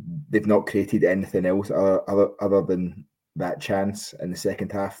they've not created anything else other than that chance in the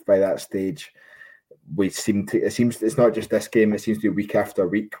second half. By that stage, it's not just this game, it seems to be week after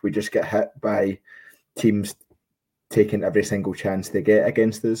week. We just get hit by teams taking every single chance they get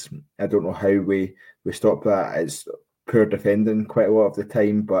against us. I don't know how we stop that. It's poor defending quite a lot of the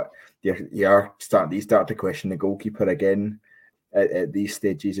time, but you start to question the goalkeeper again at these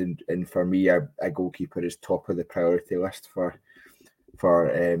stages, and for me, a goalkeeper is top of the priority list for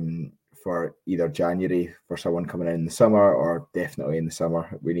either January for someone coming in the summer, or definitely in the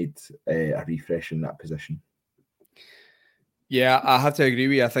summer. We need a refresh in that position. Yeah, I have to agree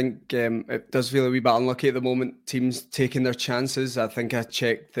with you. I think it does feel a wee bit unlucky at the moment, teams taking their chances. I think I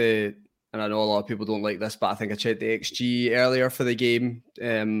checked and I know a lot of people don't like this, but I think I checked the XG earlier for the game.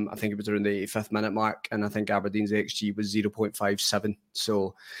 I think it was around the 85th minute mark, and I think Aberdeen's XG was 0.57.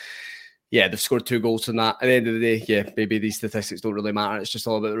 So, yeah, they've scored 2 goals from that. At the end of the day, yeah, maybe these statistics don't really matter. It's just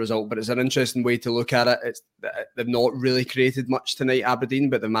all about the result. But it's an interesting way to look at it. They've not really created much tonight, Aberdeen,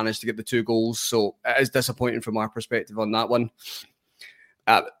 but they've managed to get the 2 goals. So it is disappointing from our perspective on that one.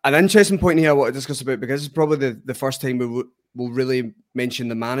 An interesting point here I want to discuss about, because it's probably the first time we'll really mention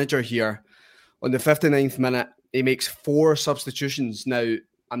the manager here. On the 59th minute, he makes 4 substitutions. Now,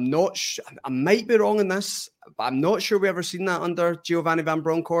 I'm not sure, I might be wrong in this, but I'm not sure we've ever seen that under Giovanni van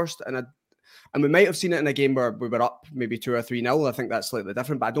Bronckhorst. And we might have seen it in a game where we were up maybe 2 or 3-0. I think that's slightly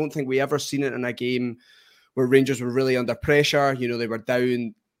different, but I don't think we ever seen it in a game where Rangers were really under pressure. You know, they were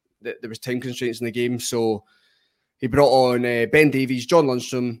down, there was time constraints in the game. So he brought on Ben Davies, John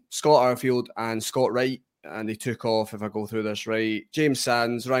Lundstrom, Scott Arfield and Scott Wright. And they took off, if I go through this right, James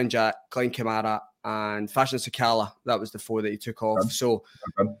Sands, Ryan Jack, Klein Kamara and Fashion Sakala. That was the 4 that he took off. So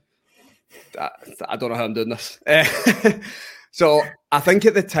I don't know how I'm doing this. So I think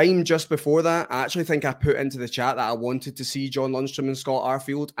at the time just before that, I actually think I put into the chat that I wanted to see John Lundstrom and Scott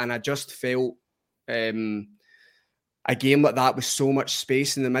Arfield, and I just felt a game like that with so much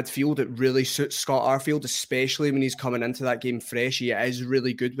space in the midfield, it really suits Scott Arfield, especially when he's coming into that game fresh. He is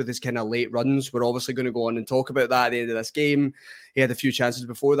really good with his kind of late runs. We're obviously going to go on and talk about that at the end of this game. He had a few chances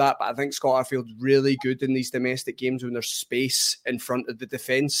before that, but I think Scott Arfield's really good in these domestic games when there's space in front of the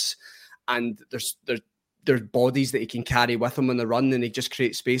defence. and there's bodies that he can carry with him on the run, and he just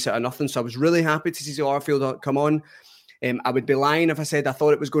creates space out of nothing. So I was really happy to see Arfield come on. I would be lying if I said I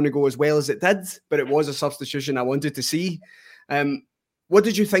thought it was going to go as well as it did, but it was a substitution I wanted to see. What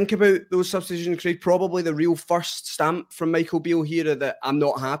did you think about those substitutions, Craig? Probably the real first stamp from Michael Beale here that I'm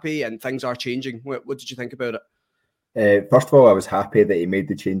not happy and things are changing. What did you think about it? First of all, I was happy that he made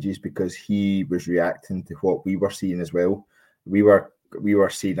the changes because he was reacting to what we were seeing as well. We were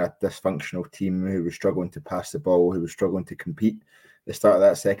seeing a dysfunctional team who was struggling to pass the ball, who was struggling to compete at the start of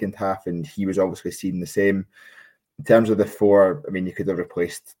that second half, and he was obviously seeing the same. In terms of the four, I mean, you could have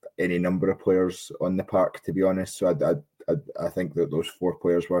replaced any number of players on the park, to be honest. So I think that those four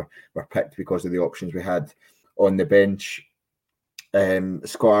players were picked because of the options we had on the bench.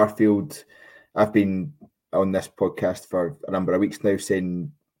 Scott Arfield, I've been on this podcast for a number of weeks now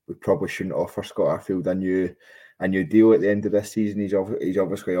saying we probably shouldn't offer Scott Arfield a new deal at the end of this season. He's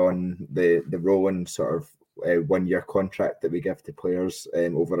obviously on the rolling sort of 1 year contract that we give to players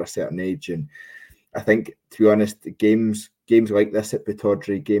over a certain age, and I think, to be honest, games like this at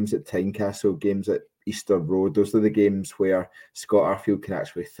Pittodrie, games at Tynecastle, games at Easter Road, those are the games where Scott Arfield can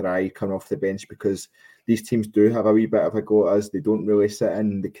actually thrive coming off the bench, because these teams do have a wee bit of a go at us. They don't really sit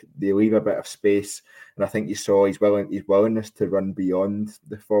in, they leave a bit of space, and I think you saw his willingness to run beyond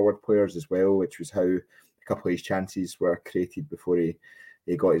the forward players as well, which was how a couple of his chances were created before he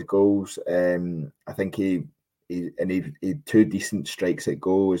got his goals. I think he had two decent strikes at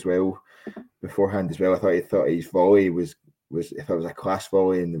goal as well beforehand as well. I thought his volley was if it was a class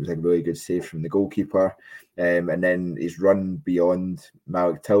volley, and there was a really good save from the goalkeeper, and then his run beyond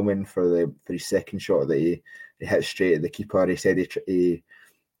Malik Tillman for his second shot that he hit straight at the keeper. He said he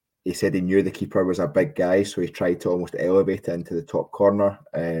said he knew the keeper was a big guy, so he tried to almost elevate it into the top corner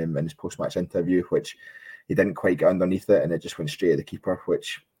in his post-match interview, which he didn't quite get underneath it, and it just went straight at the keeper,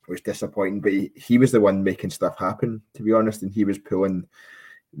 which was disappointing. But he was the one making stuff happen, to be honest, and he was pulling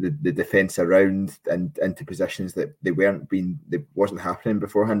the defence around and into positions that they wasn't happening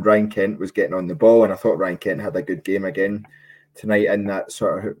beforehand. Ryan Kent was getting on the ball, and I thought Ryan Kent had a good game again tonight in that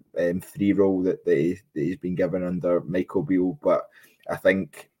sort of free role that he's been given under Michael Beale. But I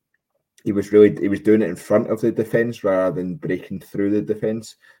think he was doing it in front of the defence rather than breaking through the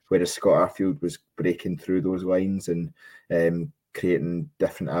defence, whereas Scott Arfield was breaking through those lines and creating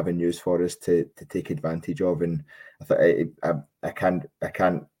different avenues for us to take advantage of. And I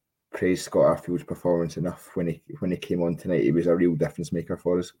can't praise Scott Arfield's performance enough when he came on tonight. He was a real difference maker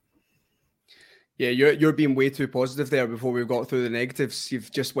for us. Yeah, you're being way too positive there before we've got through the negatives.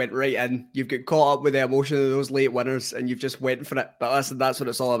 You've just went right in. You've got caught up with the emotion of those late winners, and you've just went for it. But listen, that's what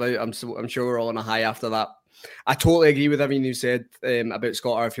it's all about. I'm sure we're all on a high after that. I totally agree with everything you said about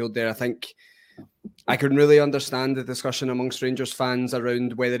Scott Arfield there. I think I can really understand the discussion amongst Rangers fans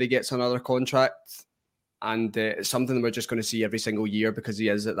around whether he gets another contract, and it's something that we're just going to see every single year because he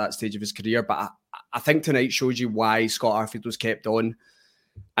is at that stage of his career. But I think tonight shows you why Scott Arfield was kept on,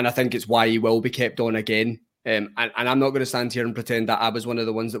 and I think it's why he will be kept on again. And I'm not going to stand here and pretend that I was one of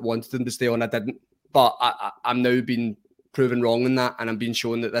the ones that wanted him to stay on. I didn't, but I'm now being proven wrong in that, and I'm being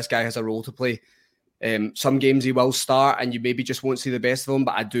shown that this guy has a role to play. Some games he will start and you maybe just won't see the best of him,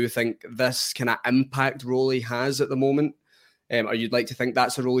 but I do think this kind of impact role he has at the moment, or you'd like to think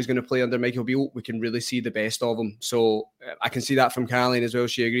that's the role he's going to play under Michael Beale, we can really see the best of him. So I can see that from Caroline as well.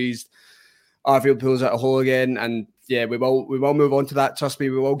 She agrees. Arfield pulls out a hole again, and yeah, we will move on to that. Trust me,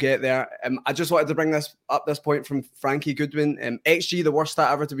 we will get there. I just wanted to bring this point from Frankie Goodwin. XG, the worst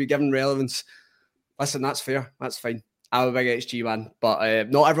stat ever to be given relevance. Listen, that's fair. That's fine. I'm a big XG man, but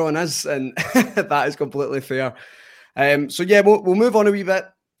not everyone is, and that is completely fair. So yeah, we'll move on a wee bit,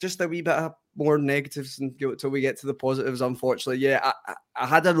 just a wee bit more negatives until we get to the positives, unfortunately. Yeah, I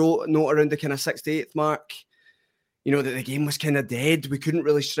had a note around the kind of 68th mark, you know, that the game was kind of dead. We couldn't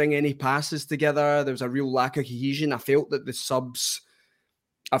really string any passes together. There was a real lack of cohesion. I felt that the subs,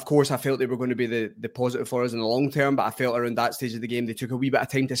 of course, I felt they were going to be the positive for us in the long term, but I felt around that stage of the game, they took a wee bit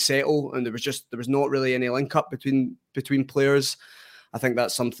of time to settle, and there was not really any link up between players. I think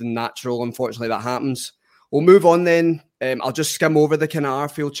that's something natural. Unfortunately, that happens. We'll move on then. I'll just skim over the kind of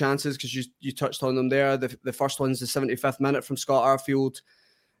Arfield chances because you touched on them there. The first one's the 75th minute from Scott Arfield.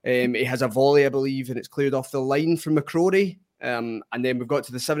 He has a volley, I believe, and it's cleared off the line from McCrory. And then we've got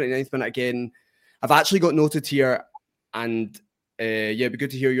to the 79th minute again. I've actually got noted here, and it'd be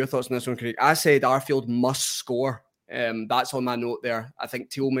good to hear your thoughts on this one, Craig. I said Arfield must score. That's on my note there. I think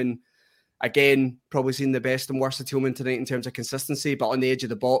Tillman, again, probably seen the best and worst of Tillman tonight in terms of consistency, but on the edge of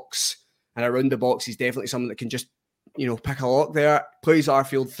the box and around the box, he's definitely someone that can just, pick a lock there, plays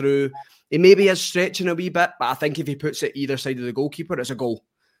Arfield through. He maybe is stretching a wee bit, but I think if he puts it either side of the goalkeeper, it's a goal.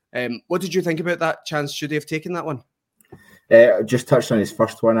 What did you think about that chance? Should he have taken that one? Just touched on his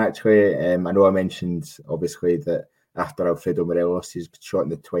first one, actually. I know I mentioned, obviously, that after Alfredo Morelos' shot in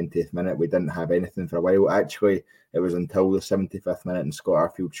the 20th minute, we didn't have anything for a while. Actually, it was until the 75th minute and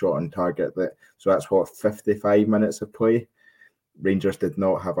Scott Arfield shot on target. So that's 55 minutes of play. Rangers did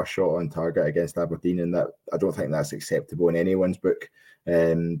not have a shot on target against Aberdeen, and that I don't think that's acceptable in anyone's book.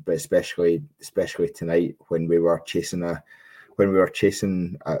 But especially tonight when we were chasing a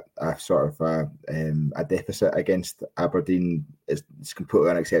sort of a deficit against Aberdeen, it's completely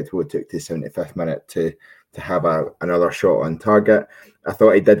unacceptable. It took to the 75th minute to have another shot on target. I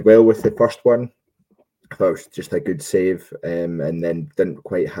thought he did well with the first one. I thought it was just a good save, and then didn't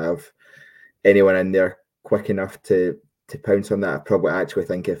quite have anyone in there quick enough to pounce on that. I probably actually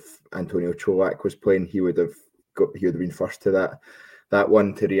think if Antonio Cholak was playing, he would have been first to that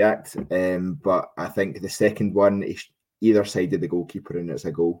one to react. But I think the second one, either side of the goalkeeper, and it's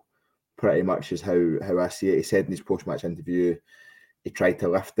a goal. Pretty much is how I see it. He said in his post-match interview he tried to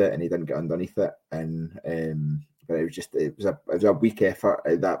lift it and he didn't get underneath it, but it was a weak effort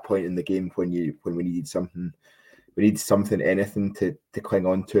at that point in the game when we needed something. We need something, anything to cling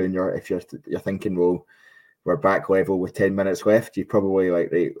on to, and if you're thinking, well, we're back level with 10 minutes left, you probably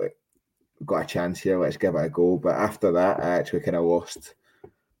right, we've got a chance here, let's give it a go. But after that, I actually kind of lost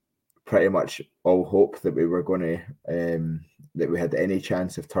pretty much all hope that we were going to that we had any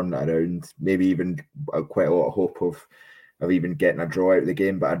chance of turning it around. Maybe even quite a lot of hope of even getting a draw out of the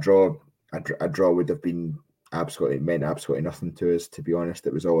game. But a draw would have been meant absolutely nothing to us. To be honest,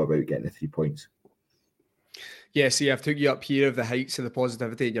 it was all about getting the 3 points. Yeah, see, I've took you up here of the heights of the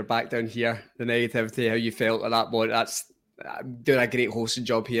positivity, and you're back down here, the negativity, how you felt at that point. I'm doing a great hosting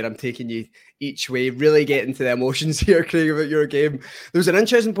job here. I'm taking you each way, really getting to the emotions here, Craig, about your game. There's an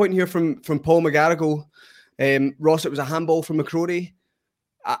interesting point here from Paul McGarrigle. Ross, it was a handball from McCrory.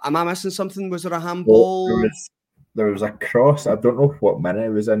 Am I missing something? Was there a handball? Well, there was a cross. I don't know what minute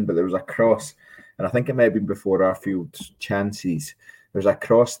it was in, but there was a cross. And I think it might have been before ARFIELD's chances. There was a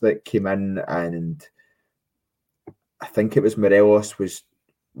cross that came in, and I think it was Morelos was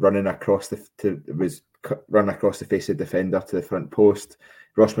running across the face of the defender to the front post.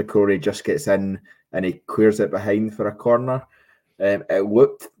 Ross McCrory just gets in and he clears it behind for a corner. It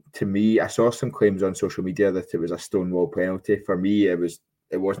looked to me, I saw some claims on social media that it was a stonewall penalty. For me, it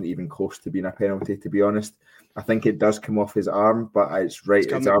wasn't even close to being a penalty, to be honest. I think it does come off his arm, but his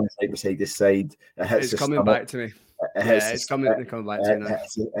arm's right beside his side. It's coming back to me. It's coming back to me now.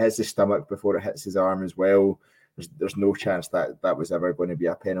 It hits his stomach before it hits his arm as well. There's no chance that was ever going to be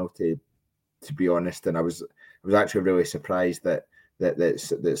a penalty, to be honest. And I was actually really surprised that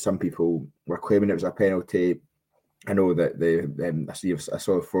some people were claiming it was a penalty. I know that I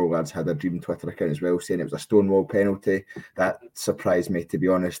saw the four lads had a Dream Twitter account as well saying it was a stonewall penalty. That surprised me, to be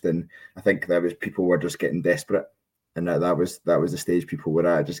honest. And I think people were just getting desperate, and that was the stage people were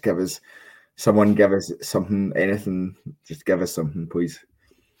at. Just give us something, anything. Just give us something, please.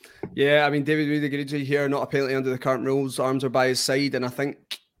 Yeah, I mean, David Reid agreed to here, not a penalty under the current rules. Arms are by his side, and I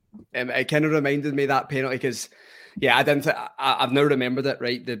think it kind of reminded me of that penalty because, yeah, I've now remembered it.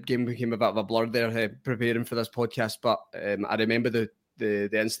 Right, the game became a bit of a blur there preparing for this podcast, but I remember the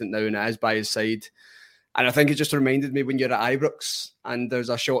incident now, and it is by his side. And I think it just reminded me when you're at Ibrox and there's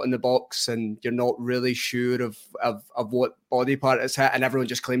a shot in the box and you're not really sure of what body part it's hit, and everyone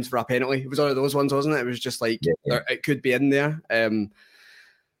just claims for a penalty. It was one of those ones, wasn't it? It was just like it could be in there.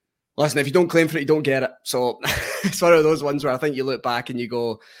 Listen, if you don't claim for it, you don't get it. So it's one of those ones where I think you look back and you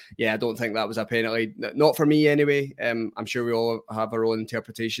go, yeah, I don't think that was a penalty. Not for me anyway. I'm sure we all have our own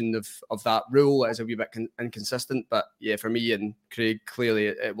interpretation of that rule. It is a wee bit inconsistent. But yeah, for me and Craig, clearly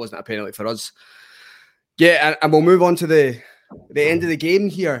it wasn't a penalty for us. Yeah, and we'll move on to the end of the game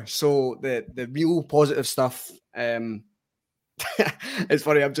here. So the real positive stuff. It's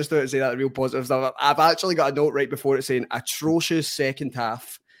funny, I'm just about to say that, the real positive stuff. I've actually got a note right before it saying atrocious second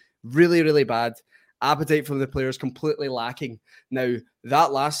half. Really, really bad. Appetite from the players completely lacking. Now,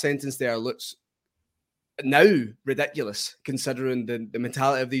 that last sentence there looks now ridiculous, considering the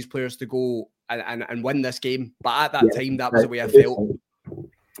mentality of these players to go and win this game. But at that time, that was the way I felt.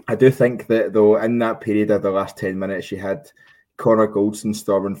 I do think that, though, in that period of the last 10 minutes, you had Connor Goldson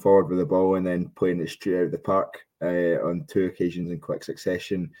storming forward with the ball and then playing it straight out of the park on 2 occasions in quick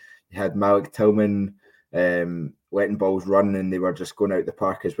succession. You had Malik Tillman letting balls run, and they were just going out the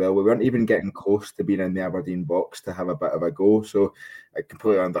park as well. We weren't even getting close to being in the Aberdeen box to have a bit of a go. So I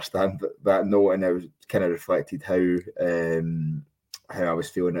completely understand that note, and it was kind of reflected how I was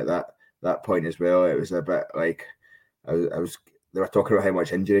feeling at that point as well. It was a bit like I was they were talking about how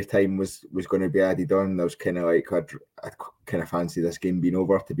much injury time was going to be added on. I was kind of like, I'd kind of fancy this game being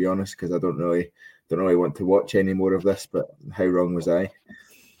over, to be honest, because I don't really want to watch any more of this. But how wrong was I?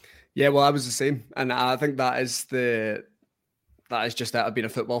 Yeah, well, I was the same, and I think that is just that of being a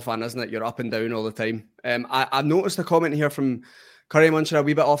football fan, isn't it? You're up and down all the time. I've noticed a comment here from Curry Muncher, a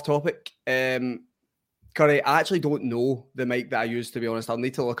wee bit off topic. Curry, I actually don't know the mic that I use, to be honest. I'll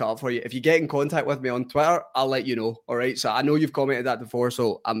need to look it up for you. If you get in contact with me on Twitter, I'll let you know. All right. So I know you've commented that before,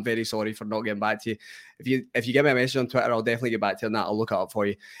 so I'm very sorry for not getting back to you. If you give me a message on Twitter, I'll definitely get back to you on that. I'll look it up for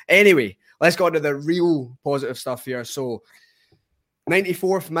you. Anyway, let's go on to the real positive stuff here. So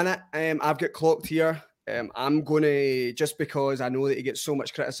 94th minute, I've got clocked here. I'm going to, just because I know that he gets so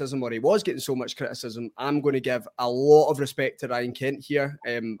much criticism, or he was getting so much criticism, I'm going to give a lot of respect to Ryan Kent here.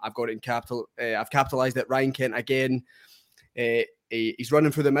 I've got it in capital. I've capitalised it. Ryan Kent again. He's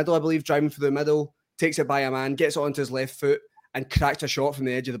running through the middle, I believe, driving through the middle, takes it by a man, gets it onto his left foot, and cracks a shot from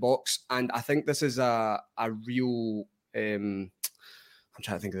the edge of the box. And I think this is a real... I'm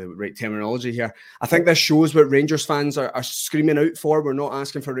trying to think of the right terminology here. I think this shows what Rangers fans are screaming out for. We're not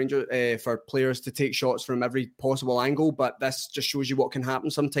asking for for players to take shots from every possible angle, but this just shows you what can happen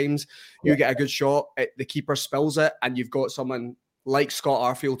sometimes. You get a good shot, the keeper spills it, and you've got someone like Scott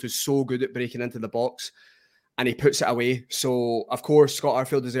Arfield who's so good at breaking into the box, and he puts it away. So, of course, Scott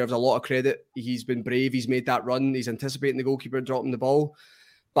Arfield deserves a lot of credit. He's been brave. He's made that run. He's anticipating the goalkeeper dropping the ball.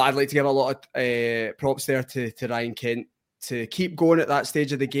 But I'd like to give a lot of props there to Ryan Kent to keep going at that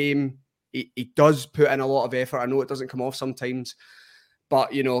stage of the game. He does put in a lot of effort. I know it doesn't come off sometimes,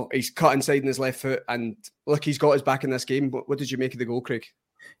 but, you know, he's cut inside in his left foot, and look, he's got his back in this game. What did you make of the goal, Craig?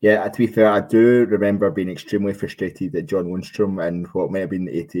 Yeah, to be fair, I do remember being extremely frustrated at John Lundstrom in what might have been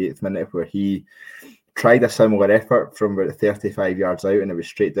the 88th minute, where he tried a similar effort from about 35 yards out, and it was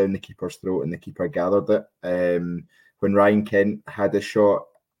straight down the keeper's throat, and the keeper gathered it. When Ryan Kent had a shot,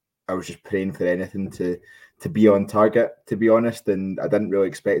 I was just praying for anything to be on target, to be honest, and I didn't really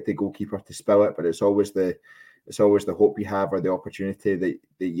expect the goalkeeper to spill it, but it's always the hope you have, or the opportunity that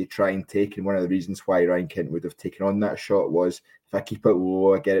you try and take. And one of the reasons why Ryan Kent would have taken on that shot was, if I keep it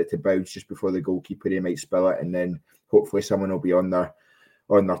low, I get it to bounce just before the goalkeeper, he might spill it, and then hopefully someone will be on their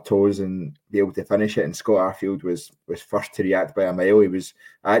toes and be able to finish it. And Scott Arfield was first to react by a mile.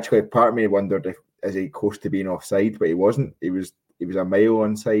 Part of me wondered is he close to being offside, but he wasn't. He was a mile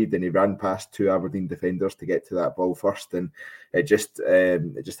onside, and he ran past two Aberdeen defenders to get to that ball first, and it just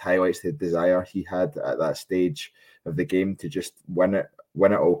highlights the desire he had at that stage of the game to just win at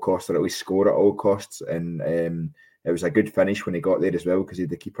all costs, or at least score at all costs. And it was a good finish when he got there as well, because he had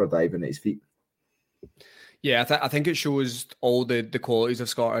the keeper diving at his feet. Yeah, I think it shows all the qualities of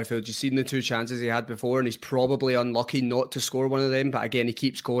Scott Arfield. You've seen the two chances he had before, and he's probably unlucky not to score one of them, but again, he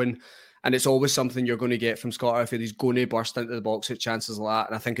keeps going. And it's always something you're going to get from Scott Arfield. He's going to burst into the box at chances like that.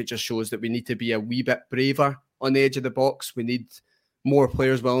 And I think it just shows that we need to be a wee bit braver on the edge of the box. We need more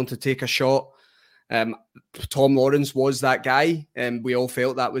players willing to take a shot. Tom Lawrence was that guy. And we all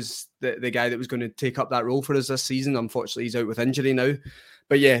felt that was the guy that was going to take up that role for us this season. Unfortunately, he's out with injury now.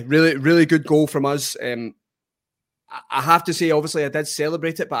 But yeah, really, really good goal from us. I have to say, obviously, I did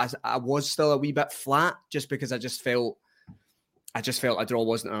celebrate it, but I was still a wee bit flat, just because I just felt a draw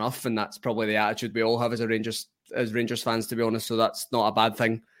wasn't enough, and that's probably the attitude we all have as Rangers fans, to be honest. So that's not a bad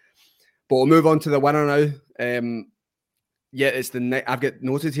thing. But we'll move on to the winner now. It's I've got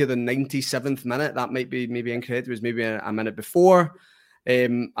noted here the 97th minute. That might be maybe incorrect. It was maybe a minute before.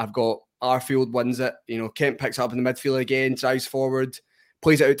 I've got Arfield wins it. You know, Kent picks it up in the midfield again, drives forward,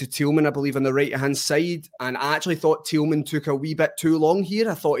 plays it out to Tillman, I believe, on the right-hand side. And I actually thought Tillman took a wee bit too long here.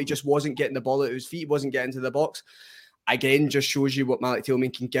 I thought he just wasn't getting the ball at his feet, wasn't getting to the box. Again, just shows you what Malik Tillman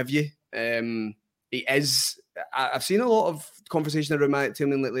can give you. He is... I've seen a lot of conversation around Malik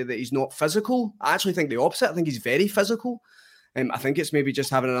Tillman lately that he's not physical. I actually think the opposite. I think he's very physical. I think it's maybe just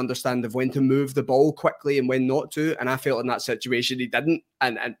having an understanding of when to move the ball quickly and when not to. And I felt in that situation he didn't.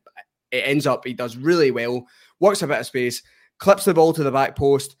 And it ends up he does really well, works a bit of space, clips the ball to the back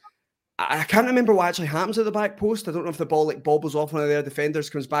post. I can't remember what actually happens at the back post. I don't know if the ball bobbles off one of their defenders,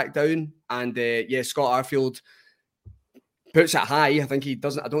 comes back down. And Scott Arfield puts it high. I don't think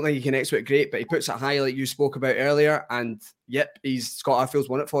he connects with it great, but he puts it high like you spoke about earlier. And Scott Arfield's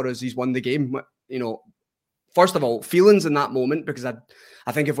won it for us. He's won the game. You know, first of all, feelings in that moment, because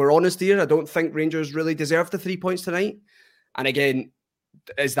I think if we're honest here, I don't think Rangers really deserve the 3 points tonight. And again,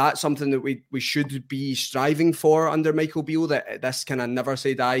 is that something that we should be striving for under Michael Beale, that this kind of never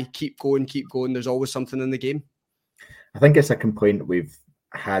say die, keep going, there's always something in the game? I think it's a complaint we've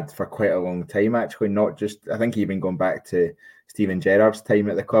had for quite a long time, actually. Not just, I think even going back to Steven Gerrard's time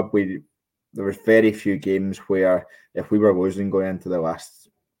at the club, we there was very few games where if we were losing going into the last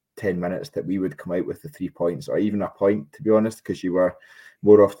 10 minutes that we would come out with the 3 points or even a point, to be honest, because you were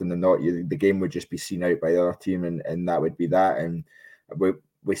more often than not, the game would just be seen out by the other team, and that would be that. And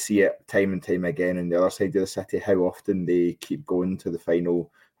we see it time and time again on the other side of the city, how often they keep going to the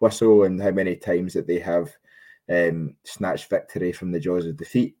final whistle and how many times that they have snatched victory from the jaws of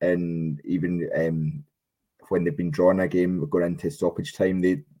defeat. And even when they've been drawn a game going into stoppage time,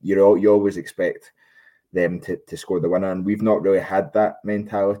 you always expect them to score the winner, and we've not really had that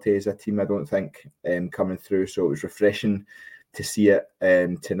mentality as a team, I don't think, coming through. So it was refreshing to see it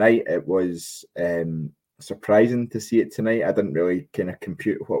tonight. It was surprising to see it tonight. I didn't really kind of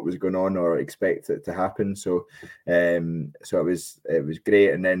compute what was going on or expect it to happen. So it was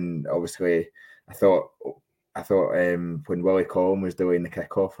great. And then obviously I thought when Willie Collum was doing the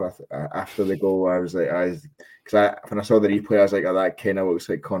kickoff after the goal, when I saw the replay, I was like, oh, that kind of looks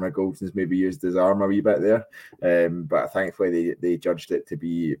like Connor Goldson's maybe used his arm a wee bit there. But thankfully they judged it to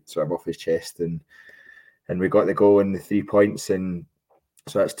be sort of off his chest, and we got the goal and the 3 points, and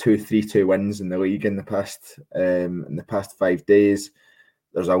so that's 3-2 wins in the league in the past 5 days.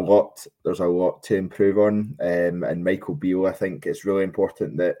 There's a lot to improve on, and Michael Beale, I think it's really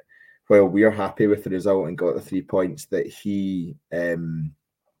important that while we're happy with the result and got the 3 points, that he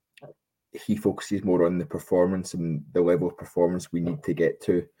focuses more on the performance and the level of performance we need to get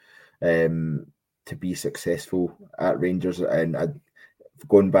to be successful at Rangers. And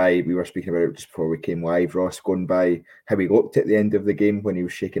going by, we were speaking about it just before we came live, Ross, going by how he looked at the end of the game when he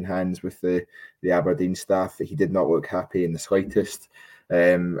was shaking hands with the Aberdeen staff, he did not look happy in the slightest.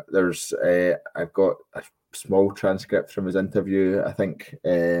 I've got a small transcript from his interview, I think,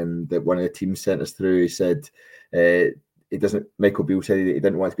 that one of the teams sent us through. He said Michael Beale said he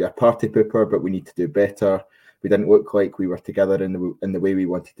didn't want to be a party pooper, but we need to do better. We didn't look like we were together in the way we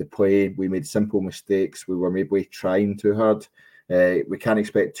wanted to play. We made simple mistakes. We were maybe trying too hard. We can't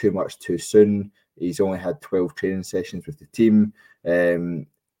expect too much too soon. He's only had 12 training sessions with the team.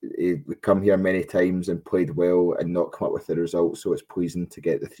 We come here many times and played well and not come up with the results, so it's pleasing to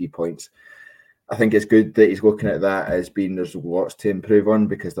get the 3 points. I think it's good that he's looking at that as being there's lots to improve on,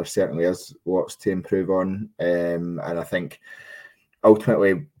 because there certainly is lots to improve on. And I think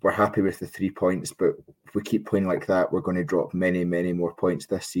ultimately we're happy with the 3 points, but if we keep playing like that, we're going to drop many, many more points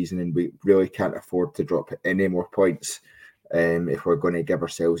this season, and we really can't afford to drop any more points if we're going to give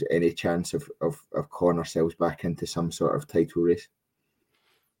ourselves any chance of calling ourselves back into some sort of title race.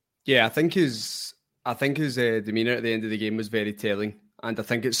 Yeah, I think his demeanour at the end of the game was very telling. And I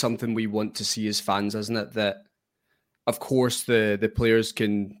think it's something we want to see as fans, isn't it? That, of course, the players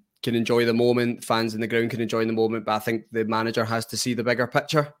can enjoy the moment, fans in the ground can enjoy the moment, but I think the manager has to see the bigger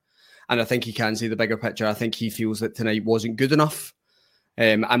picture. And I think he can see the bigger picture. I think he feels that tonight wasn't good enough.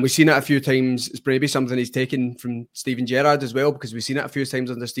 And we've seen it a few times. It's maybe something he's taken from Steven Gerrard as well, because we've seen it a few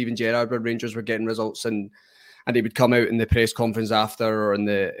times under Steven Gerrard where Rangers were getting results and he would come out in the press conference after, or in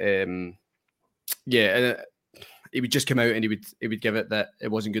the he would just come out and he would give it that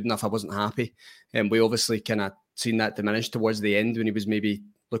it wasn't good enough. I wasn't happy. And we obviously kind of seen that diminish towards the end when he was maybe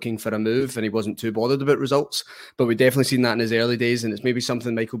looking for a move and he wasn't too bothered about results. But we definitely seen that in his early days, and it's maybe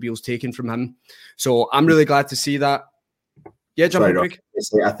something Michael Beale's taken from him. So I'm really glad to see that. Yeah, jump in, Craig.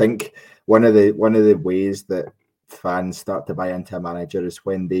 I think one of the ways that fans start to buy into a manager is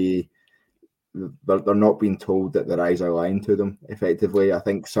when they're not being told that their eyes are lying to them. Effectively, I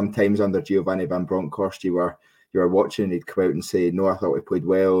think sometimes under Giovanni Van Bronckhorst, you were watching and he'd come out and say, "No, I thought we played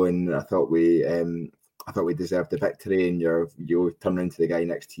well, and I thought we deserved the victory." And you turn around to the guy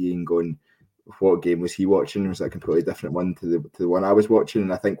next to you and going, "What game was he watching? It was a completely different one to the one I was watching."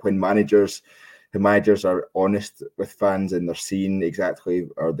 And I think when managers are honest with fans and they're seeing exactly,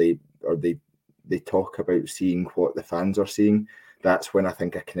 or they talk about seeing what the fans are seeing, that's when I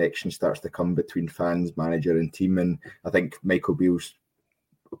think a connection starts to come between fans, manager and team. And I think Michael Beale's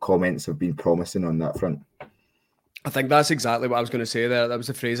comments have been promising on that front. I think that's exactly what I was going to say there. That was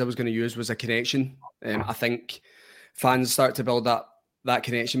the phrase I was going to use, was a connection. I think fans start to build that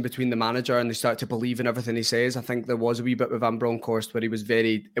connection between the manager and they start to believe in everything he says. I think there was a wee bit with Van Bronckhorst where he was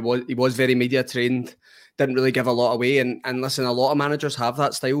very media trained, didn't really give a lot away. And listen, a lot of managers have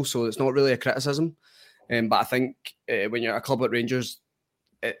that style, so it's not really a criticism. But I think when you're at a club like Rangers,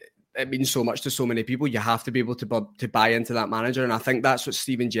 it means so much to so many people. You have to be able to buy into that manager. And I think that's what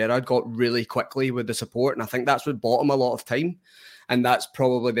Steven Gerrard got really quickly with the support. And I think that's what bought him a lot of time. And that's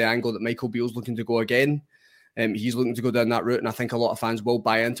probably the angle that Michael Beale's looking to go again. He's looking to go down that route. And I think a lot of fans will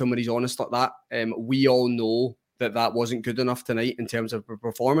buy into him when he's honest like that. We all know that wasn't good enough tonight in terms of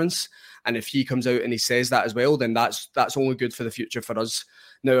performance. And if he comes out and he says that as well, then that's only good for the future for us.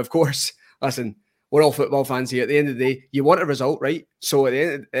 Now, of course, listen, we're all football fans here. At the end of the day, you want a result, right? So at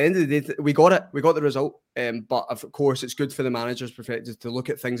the end of the day, we got it. We got the result. But of course, it's good for the manager's perspective to look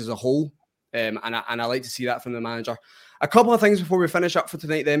at things as a whole. And I like to see that from the manager. A couple of things before we finish up for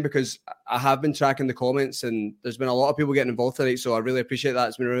tonight then, because I have been tracking the comments and there's been a lot of people getting involved tonight, so I really appreciate that.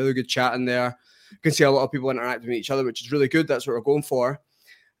 It's been a really good chat in there. You can see a lot of people interacting with each other, which is really good. That's what we're going for.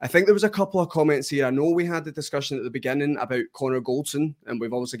 I think there was a couple of comments here. I know we had the discussion at the beginning about Connor Goldson, and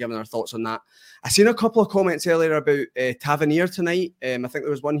we've obviously given our thoughts on that. I seen a couple of comments earlier about Tavernier tonight. I think there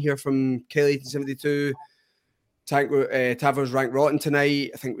was one here from Kelly1872. Tavers ranked rotten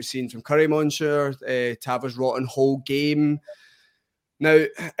tonight. I think we've seen from Curry Monster, Tavers rotten whole game. Now,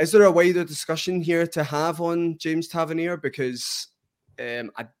 is there a wider discussion here to have on James Tavernier? Because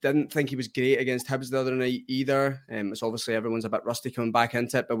I didn't think he was great against Hibs the other night either. It's obviously everyone's a bit rusty coming back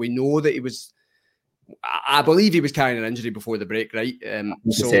into it, but we know that he was, I believe he was carrying an injury before the break, right? I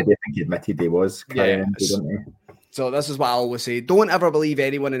think he admitted he was carrying an injury, didn't he? So this is what I always say. Don't ever believe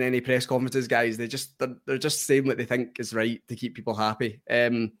anyone in any press conferences, guys. They're just saying what they think is right to keep people happy.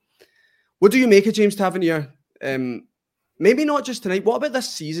 What do you make of James Tavernier? Maybe not just tonight. What about this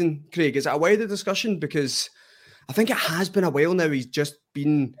season, Craig? Is it a wider discussion? Because I think it has been a while now. He's just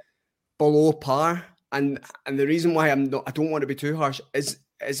been below par. And the reason why I don't want to be too harsh is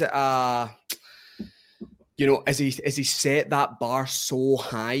it has he set that bar so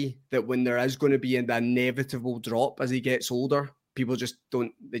high that when there is going to be an inevitable drop as he gets older, people just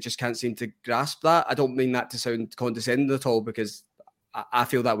can't seem to grasp that. I don't mean that to sound condescending at all, because I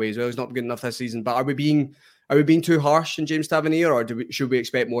feel that way as well. He's not good enough this season. But are we being too harsh in James Tavernier, or should we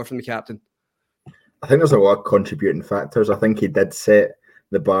expect more from the captain? I think there's a lot of contributing factors. I think he did set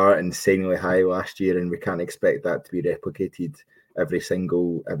the bar insanely high last year, and we can't expect that to be replicated every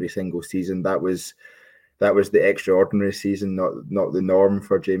single season. That was the extraordinary season, not the norm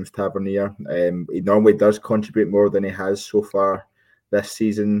for James Tavernier. He normally does contribute more than he has so far this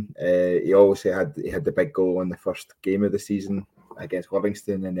season. He obviously had the big goal in the first game of the season against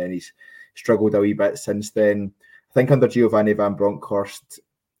Livingston, and then he's struggled a wee bit since then. I think under Giovanni Van Bronckhorst,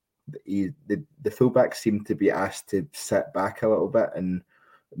 the fullbacks seem to be asked to sit back a little bit and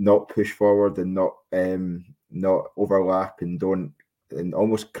not push forward and not overlap and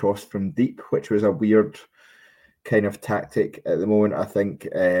almost cross from deep, which was a weird kind of tactic at the moment. I think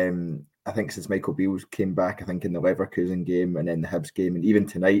since Michael Beale came back, I think in the Leverkusen game and then the Hibs game, and even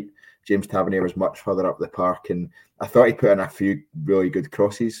tonight, James Tavernier was much further up the park, and I thought he put in a few really good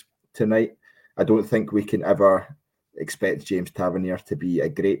crosses tonight. I don't think we can ever expect James Tavernier to be a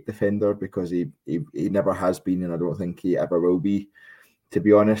great defender, because he never has been, and I don't think he ever will be, to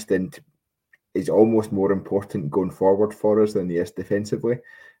be honest. And is almost more important going forward for us than he is defensively.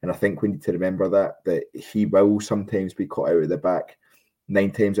 And I think we need to remember that he will sometimes be caught out at the back.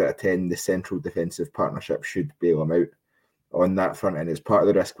 9 times out of 10, the central defensive partnership should bail him out on that front. And it's part of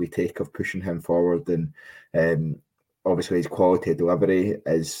the risk we take of pushing him forward. And obviously his quality of delivery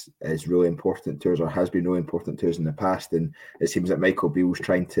is really important to us, or has been really important to us in the past. And it seems that Michael Beale's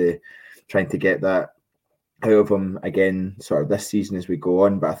trying to get that out of him again sort of this season as we go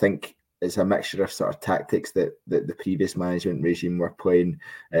on. But I think it's a mixture of sort of tactics that the previous management regime were playing,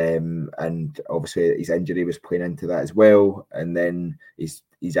 and obviously his injury was playing into that as well. And then he's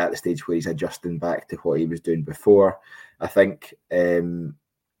at the stage where he's adjusting back to what he was doing before, I think. And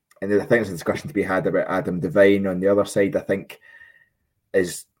I think there's a discussion to be had about Adam Devine on the other side. I think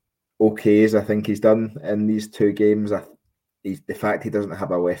is okay as I think he's done in these 2 games. The fact he doesn't have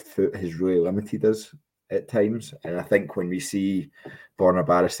a left foot has really limited us at times, and I think when we see Borna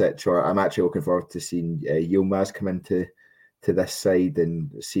Barisic, or I'm actually looking forward to seeing Yilmaz come into this side and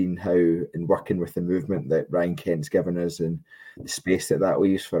seeing how, and working with the movement that Ryan Kent's given us and the space that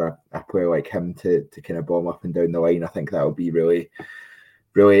leaves for a player like him to kind of bomb up and down the line. I think that will be really,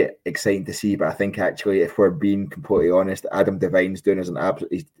 really exciting to see. But I think actually, if we're being completely honest, Adam Devine's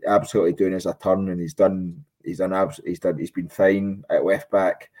he's absolutely doing us a turn, and he's been fine at left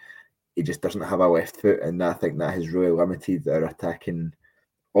back. He just doesn't have a left foot, and I think that has really limited our attacking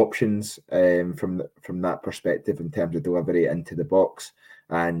options from that perspective in terms of delivery into the box.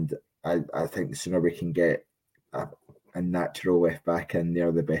 And I think the sooner we can get a natural left back in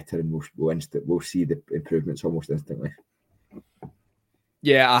there, the better, and we'll see the improvements almost instantly.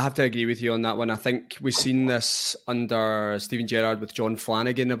 Yeah, I have to agree with you on that one. I think we've seen this under Steven Gerrard with John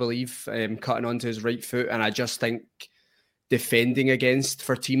Flanagan, I believe, cutting onto his right foot, and I just think defending against,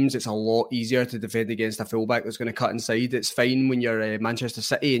 for teams, it's a lot easier to defend against a fullback that's going to cut inside. It's fine when you're Manchester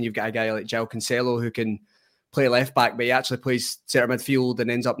City and you've got a guy like João Cancelo who can play left back, but he actually plays centre midfield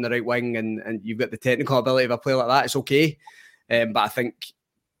and ends up in the right wing, and you've got the technical ability of a player like that. It's okay. But I think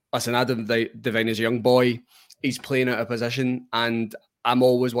listen, Adam Devine is a young boy. He's playing out of position, and I'm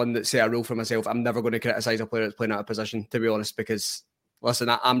always one that set a rule for myself. I'm never going to criticise a player that's playing out of position, to be honest, because, listen,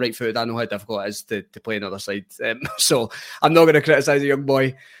 I'm right-footed. I know how difficult it is to play on the other side. So I'm not going to criticise a young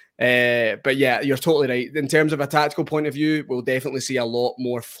boy. But yeah, you're totally right. In terms of a tactical point of view, we'll definitely see a lot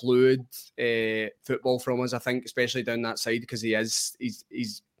more fluid football from us, I think, especially down that side, because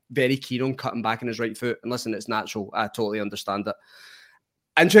he's very keen on cutting back on his right foot. And listen, it's natural. I totally understand it.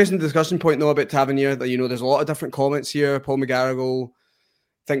 Interesting discussion point, though, about Tavernier. That, there's a lot of different comments here. Paul McGarrigle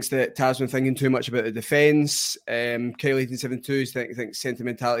thinks that Tav's been thinking too much about the defence. Kyle1872 thinks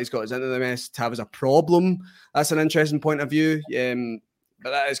sentimentality's got us into the mess. Tav is a problem. That's an interesting point of view.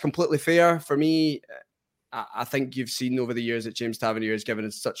 But that is completely fair. For me, I think you've seen over the years that James Tavernier has given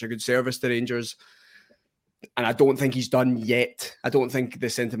us such a good service to Rangers. And I don't think he's done yet. I don't think the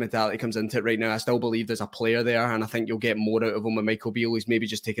sentimentality comes into it right now. I still believe there's a player there, and I think you'll get more out of him with Michael Beale. He's maybe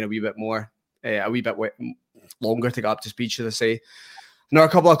just taking a wee bit longer to get up to speed, should I say. Now, a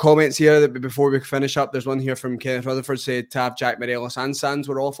couple of comments here that before we finish up. There's one here from Kenneth Rutherford, said Tav, Jack Morelos and Sands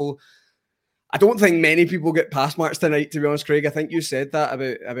were awful. I don't think many people get pass marks tonight, to be honest, Craig. I think you said that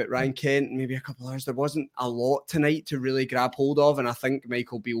about Ryan Kent and maybe a couple others. There wasn't a lot tonight to really grab hold of, and I think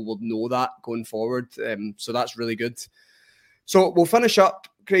Michael Beale will know that going forward. So that's really good. So we'll finish up,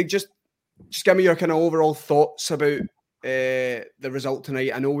 Craig. Just give me your kind of overall thoughts about the result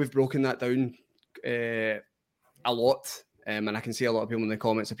tonight. I know we've broken that down a lot, and I can see a lot of people in the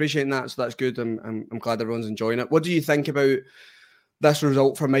comments appreciating that, so that's good. I'm glad everyone's enjoying it. What do you think about this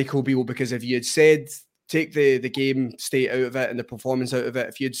result for Michael Beale? Because if you had said, take the game state out of it and the performance out of it,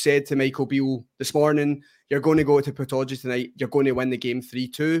 if you had said to Michael Beale this morning, you're going to go to Portaudry tonight, you're going to win the game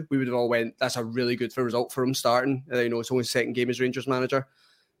 3-2, we would have all went, that's a really good result for him starting. It's only his second game as Rangers manager.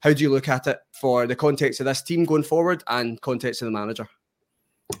 How do you look at it for the context of this team going forward and context of the manager?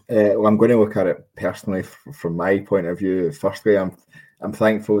 Well, I'm going to look at it personally from my point of view. Firstly, I'm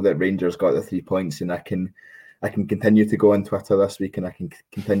thankful that Rangers got the 3 points, and I can continue to go on Twitter this week, and I can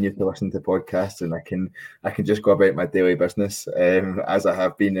continue to listen to podcasts, and I can just go about my daily business as I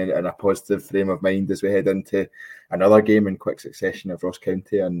have been in a positive frame of mind as we head into another game in quick succession of Ross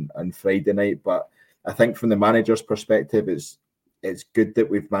County on Friday night. But I think from the manager's perspective, it's good that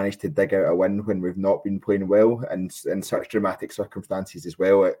we've managed to dig out a win when we've not been playing well, and in such dramatic circumstances as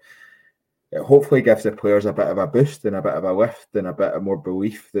well. It hopefully gives the players a bit of a boost and a bit of a lift and a bit of more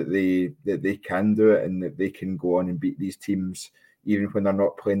belief that they can do it and that they can go on and beat these teams even when they're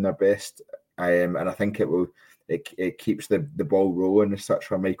not playing their best. And I think it keeps the ball rolling as such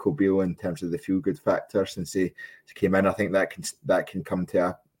for Michael Beale in terms of the feel good factor since he came in. I think that can come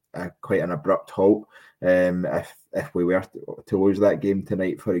to a quite an abrupt halt if we were to lose that game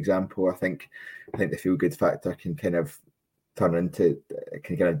tonight, for example. I think the feel good factor can kind of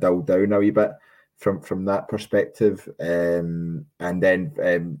dull down a wee bit from that perspective, and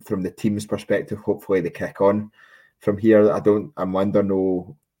then from the team's perspective, hopefully they kick on from here. I'm under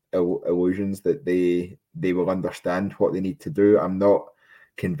no illusions that they will understand what they need to do. I'm not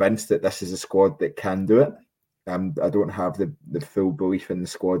convinced that this is a squad that can do it. I don't have the full belief in the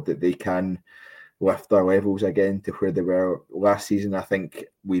squad that they can lift their levels again to where they were last season. I think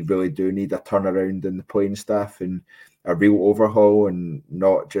we really do need a turnaround in the playing staff and a real overhaul, and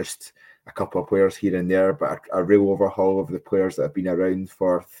not just a couple of players here and there, but a real overhaul of the players that have been around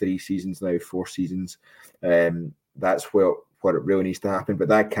for 3 seasons now, 4 seasons. That's what it really needs to happen, but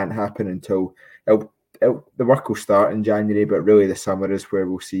that can't happen until the work will start in January, but really the summer is where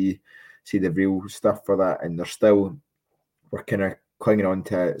we'll see the real stuff for that. And we're kind of clinging on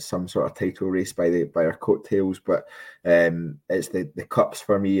to some sort of title race by our coattails, but it's the cups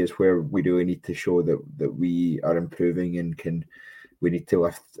for me is where we really need to show that we are improving and we need to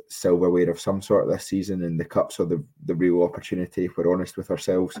lift silverware of some sort this season, and the cups are the real opportunity if we're honest with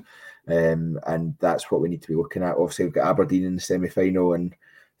ourselves, and that's what we need to be looking at. Obviously we've got Aberdeen in the semi-final in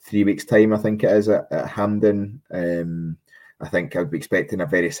 3 weeks' time, I think it is, at Hampden. I think I'd be expecting a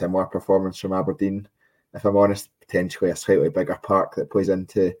very similar performance from Aberdeen, if I'm honest. Potentially a slightly bigger park that plays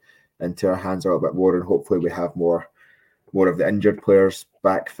into our hands a little bit more, and hopefully we have more of the injured players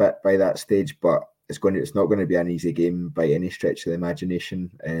back fit by that stage. But it's not going to be an easy game by any stretch of the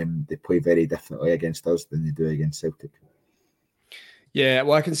imagination. They play very differently against us than they do against Celtic. Yeah,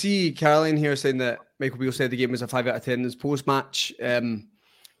 well, I can see Caroline here saying that Michael Beale said the game was a 5 out of 10 in his post-match.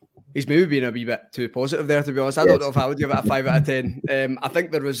 He's maybe been a wee bit too positive there, to be honest. I don't know if I would give it a 5 out of 10. I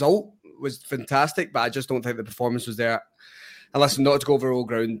think the result was fantastic, but I just don't think the performance was there. And listen, not to go over old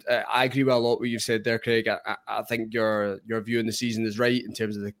ground, I agree with a lot what you've said there, Craig. I think your view in the season is right in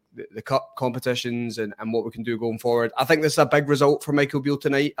terms of the cup competitions and what we can do going forward. I think this is a big result for Michael Beale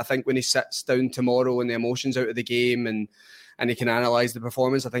tonight. I think when he sits down tomorrow and the emotions out of the game and he can analyse the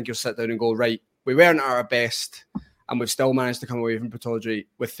performance, I think he'll sit down and go, right, we weren't at our best and we've still managed to come away from Pittodrie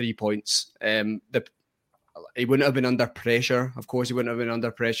with 3 points. He wouldn't have been under pressure. Of course, he wouldn't have been under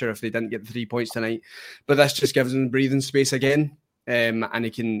pressure if they didn't get the 3 points tonight. But this just gives him breathing space again, and he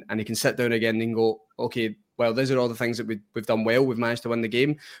can sit down again and go, okay, well, these are all the things that we've done well. We've managed to win the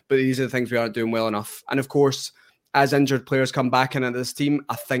game, but these are the things we aren't doing well enough. And of course, as injured players come back into this team,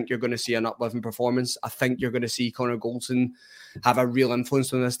 I think you're going to see an uplift in performance. I think you're going to see Connor Goldson have a real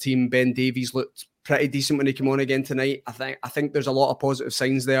influence on this team. Ben Davies looked pretty decent when he came on again tonight. I think there's a lot of positive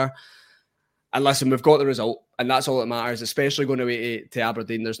signs there. And listen, we've got the result, and that's all that matters, especially going away to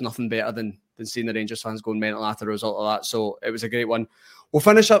Aberdeen. There's nothing better than seeing the Rangers fans going mental after the result of that. So it was a great one. We'll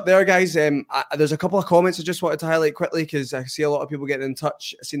finish up there, guys. There's a couple of comments I just wanted to highlight quickly because I see a lot of people getting in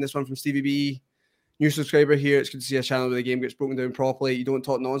touch. I've seen this one from Stevie B. New subscriber here. It's good to see a channel where the game gets broken down properly. You don't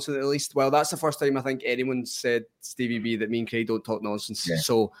talk nonsense at least. Well, that's the first time I think anyone said, Stevie B, that me and Craig don't talk nonsense. Yeah.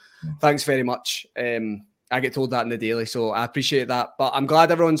 So thanks very much. I get told that in the daily, so I appreciate that. But I'm glad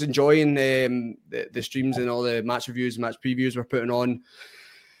everyone's enjoying the streams and all the match reviews, match previews we're putting on.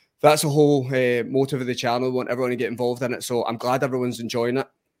 That's the whole motive of the channel. We want everyone to get involved in it. So I'm glad everyone's enjoying it.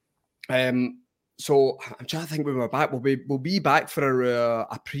 So I'm trying to think when we're back. We'll be back for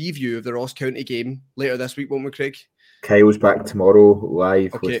a preview of the Ross County game later this week, won't we, Craig? Kyle's back tomorrow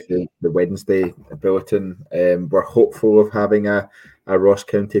live with the Wednesday bulletin. We're hopeful of having a Ross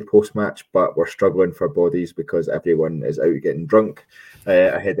County post-match, but we're struggling for bodies because everyone is out getting drunk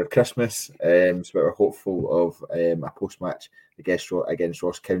ahead of Christmas. So we're hopeful of a post-match against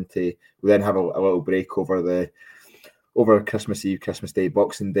Ross County. We then have a little break over Christmas Eve, Christmas Day,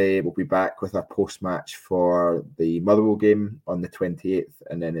 Boxing Day. We'll be back with a post-match for the Motherwell game on the 28th,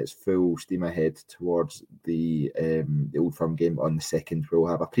 and then it's full steam ahead towards the Old Firm game on the 2nd, where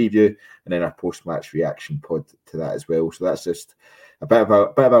we'll have a preview and then a post-match reaction pod to that as well. So that's just a bit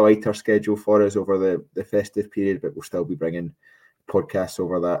of a lighter schedule for us over the festive period, but we'll still be bringing podcasts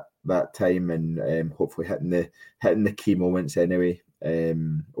over that time and hopefully hitting the key moments anyway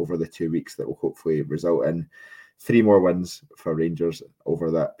over the 2 weeks that will hopefully result in 3 more wins for Rangers over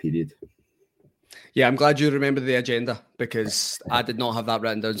that period. Yeah, I'm glad you remember the agenda because I did not have that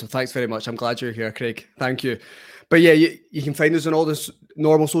written down. So thanks very much. I'm glad you're here, Craig. Thank you. But yeah, you can find us on all the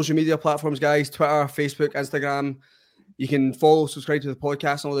normal social media platforms, guys. Twitter, Facebook, Instagram. You can subscribe to the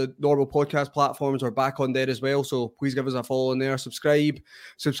podcast on all the normal podcast platforms. We're back on there as well. So please give us a follow on there. Subscribe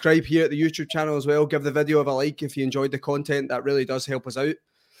here at the YouTube channel as well. Give the video a like if you enjoyed the content. That really does help us out.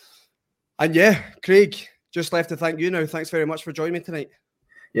 And yeah, Craig, just left to thank you now. Thanks very much for joining me tonight.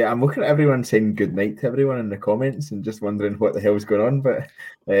 Yeah, I'm looking at everyone saying good night to everyone in the comments and just wondering what the hell's going on. But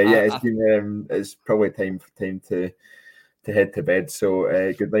it's probably time to head to bed.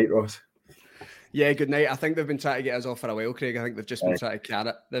 So good night, Ross. Yeah, good night. I think they've been trying to get us off for a while, Craig. I think they've just been trying to can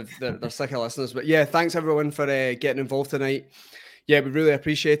it. They're sick of listeners. But yeah, thanks everyone for getting involved tonight. Yeah, we really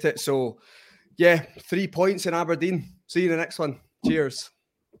appreciate it. So yeah, 3 points in Aberdeen. See you in the next one. Cheers.